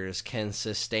characters can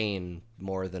sustain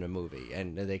more than a movie,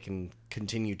 and they can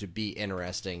continue to be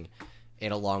interesting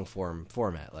in a long form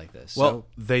format like this. Well, so,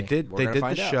 they did the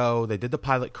find out. show. They did the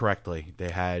pilot correctly. They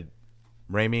had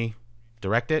Raimi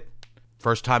direct it.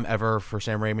 First time ever for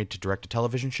Sam Raimi to direct a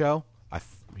television show.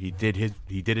 He did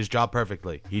his job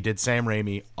perfectly. He did Sam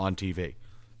Raimi on TV.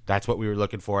 That's what we were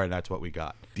looking for, and that's what we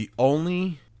got. The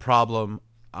only problem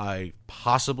I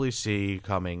possibly see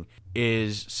coming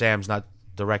is Sam's not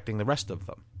directing the rest of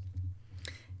them.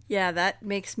 Yeah, that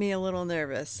makes me a little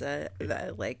nervous.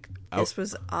 This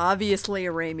was obviously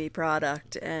a Raimi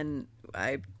product, and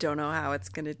I don't know how it's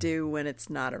going to do when it's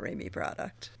not a Raimi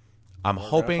product. I'm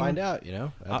hoping Find out, you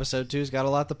know. Episode 2's got a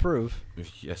lot to prove.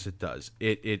 Yes, it does.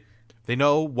 They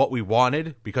know what we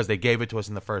wanted because they gave it to us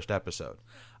in the first episode.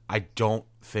 I don't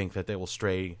think that they will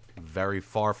stray very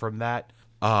far from that.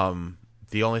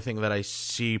 The only thing that I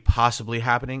see possibly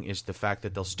happening is the fact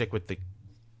that they'll stick with the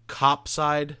cop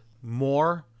side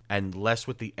more and less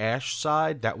with the Ash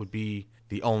side. That would be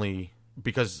the only,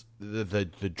 because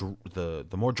the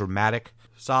more dramatic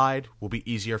side will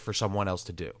be easier for someone else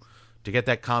to do. To get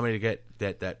that comedy, to get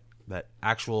that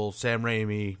actual Sam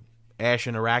Raimi Ash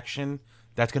interaction,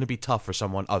 that's going to be tough for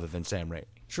someone other than Sam Raimi.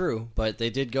 True, but they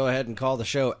did go ahead and call the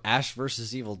show Ash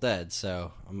vs. Evil Dead,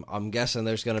 so I'm guessing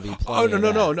there's going to be plenty of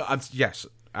that. No. Yes,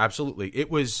 absolutely. It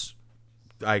was.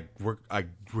 We're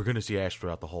going to see Ash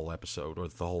throughout the whole episode or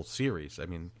the whole series. I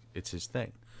mean, it's his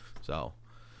thing. So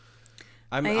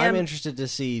I'm interested to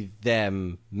see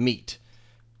them meet,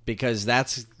 because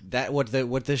what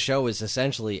the show is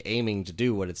essentially aiming to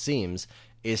do. What it seems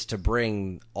is to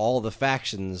bring all the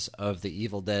factions of the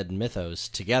Evil Dead mythos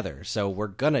together. So we're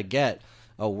gonna get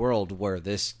a world where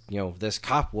this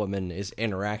cop woman is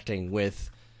interacting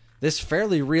with this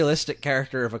fairly realistic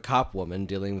character of a cop woman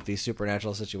dealing with these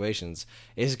supernatural situations,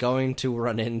 is going to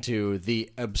run into the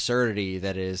absurdity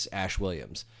that is Ash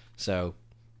Williams. So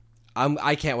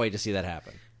I can't wait to see that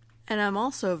happen. And I'm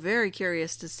also very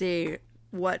curious to see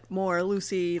what more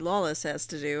Lucy Lawless has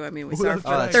to do. I mean, we saw her for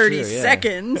that's 30 true, yeah.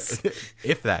 seconds.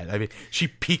 if that, I mean, she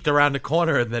peeked around the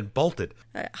corner and then bolted.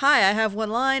 Hi, I have one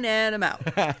line and I'm out.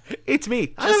 It's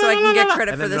me. Just so I can get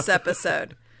credit And for then this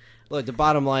episode. Look, the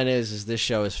bottom line is this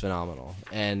show is phenomenal,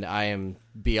 and I am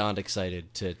beyond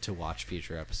excited to watch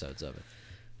future episodes of it.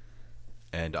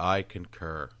 And I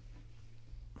concur.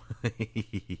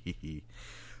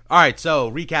 All right,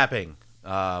 so recapping.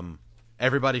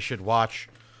 Everybody should watch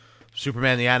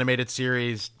Superman the Animated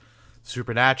Series,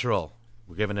 Supernatural.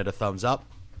 We're giving it a thumbs up.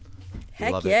 We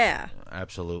Heck love yeah. it.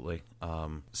 Absolutely.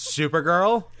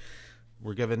 Supergirl,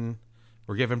 we're giving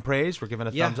praise. We're giving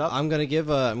a thumbs up. I'm gonna give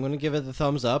it the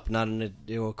thumbs up. Not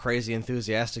a crazy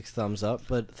enthusiastic thumbs up,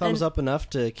 but thumbs up enough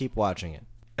to keep watching it.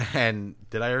 And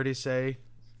did I already say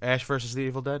Ash versus the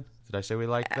Evil Dead? Did I say we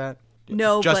liked that?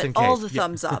 No, Just but in case. all the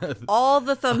thumbs up. All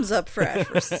the thumbs up for Ash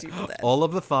vs. Evil Dead. All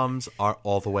of the thumbs are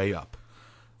all the way up.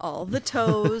 All the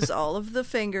toes, all of the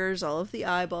fingers, all of the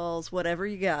eyeballs, whatever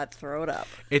you got, throw it up.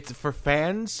 It's for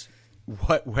fans.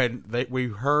 We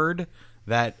heard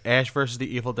that Ash vs.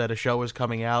 the Evil Dead, a show was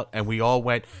coming out, and we all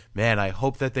went, man, I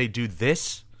hope that they do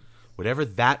this. Whatever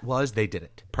that was, they did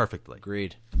it perfectly.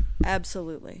 Agreed.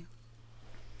 Absolutely.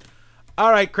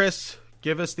 All right, Chris,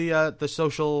 give us the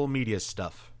social media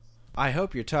stuff. I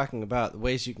hope you're talking about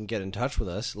ways you can get in touch with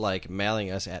us, like mailing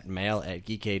us at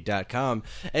mail@geekade.com,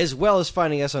 as well as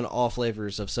finding us on all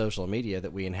flavors of social media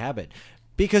that we inhabit.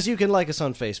 Because you can like us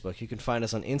on Facebook, you can find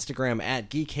us on Instagram at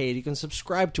Geekade, you can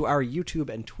subscribe to our YouTube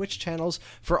and Twitch channels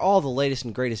for all the latest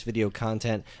and greatest video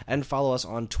content, and follow us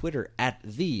on Twitter at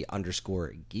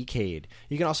 _Geekade.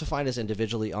 You can also find us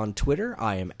individually on Twitter.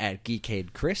 I am at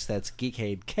GeekadeChris, that's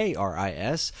Geekade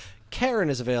Kris. Karen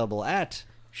is available at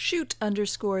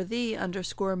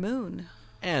shoot_the_moon.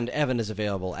 And Evan is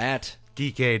available at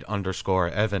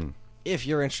Geekade_Evan. If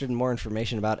you're interested in more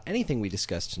information about anything we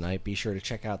discussed tonight, be sure to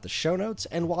check out the show notes,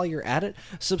 and while you're at it,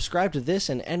 subscribe to this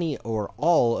and any or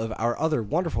all of our other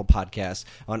wonderful podcasts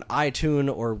on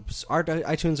iTunes or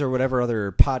whatever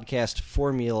other podcast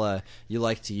formula you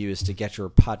like to use to get your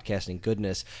podcasting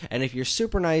goodness. And if you're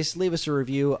super nice, leave us a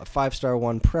review, a 5-star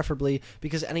one preferably,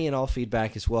 because any and all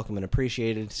feedback is welcome and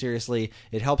appreciated. Seriously,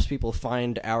 it helps people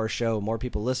find our show. More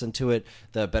people listen to it,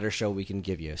 the better show we can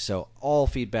give you. So all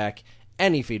feedback,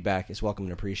 any feedback is welcome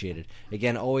and appreciated.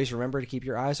 Again, always remember to keep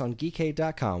your eyes on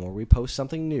Geekade.com, where we post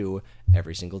something new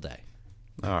every single day.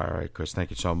 All right, Chris, thank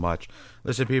you so much.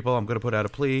 Listen, people, I'm going to put out a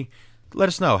plea. Let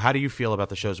us know, how do you feel about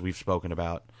the shows we've spoken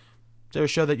about? Is there a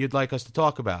show that you'd like us to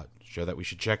talk about? A show that we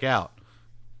should check out?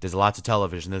 There's lots of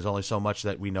television. There's only so much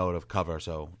that we know to cover,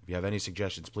 so if you have any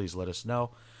suggestions, please let us know.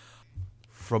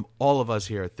 From all of us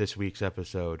here at this week's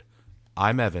episode,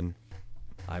 I'm Evan.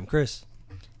 I'm Chris.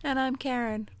 And I'm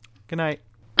Karen. Good night.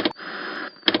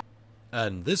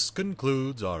 And this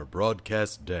concludes our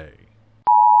broadcast day.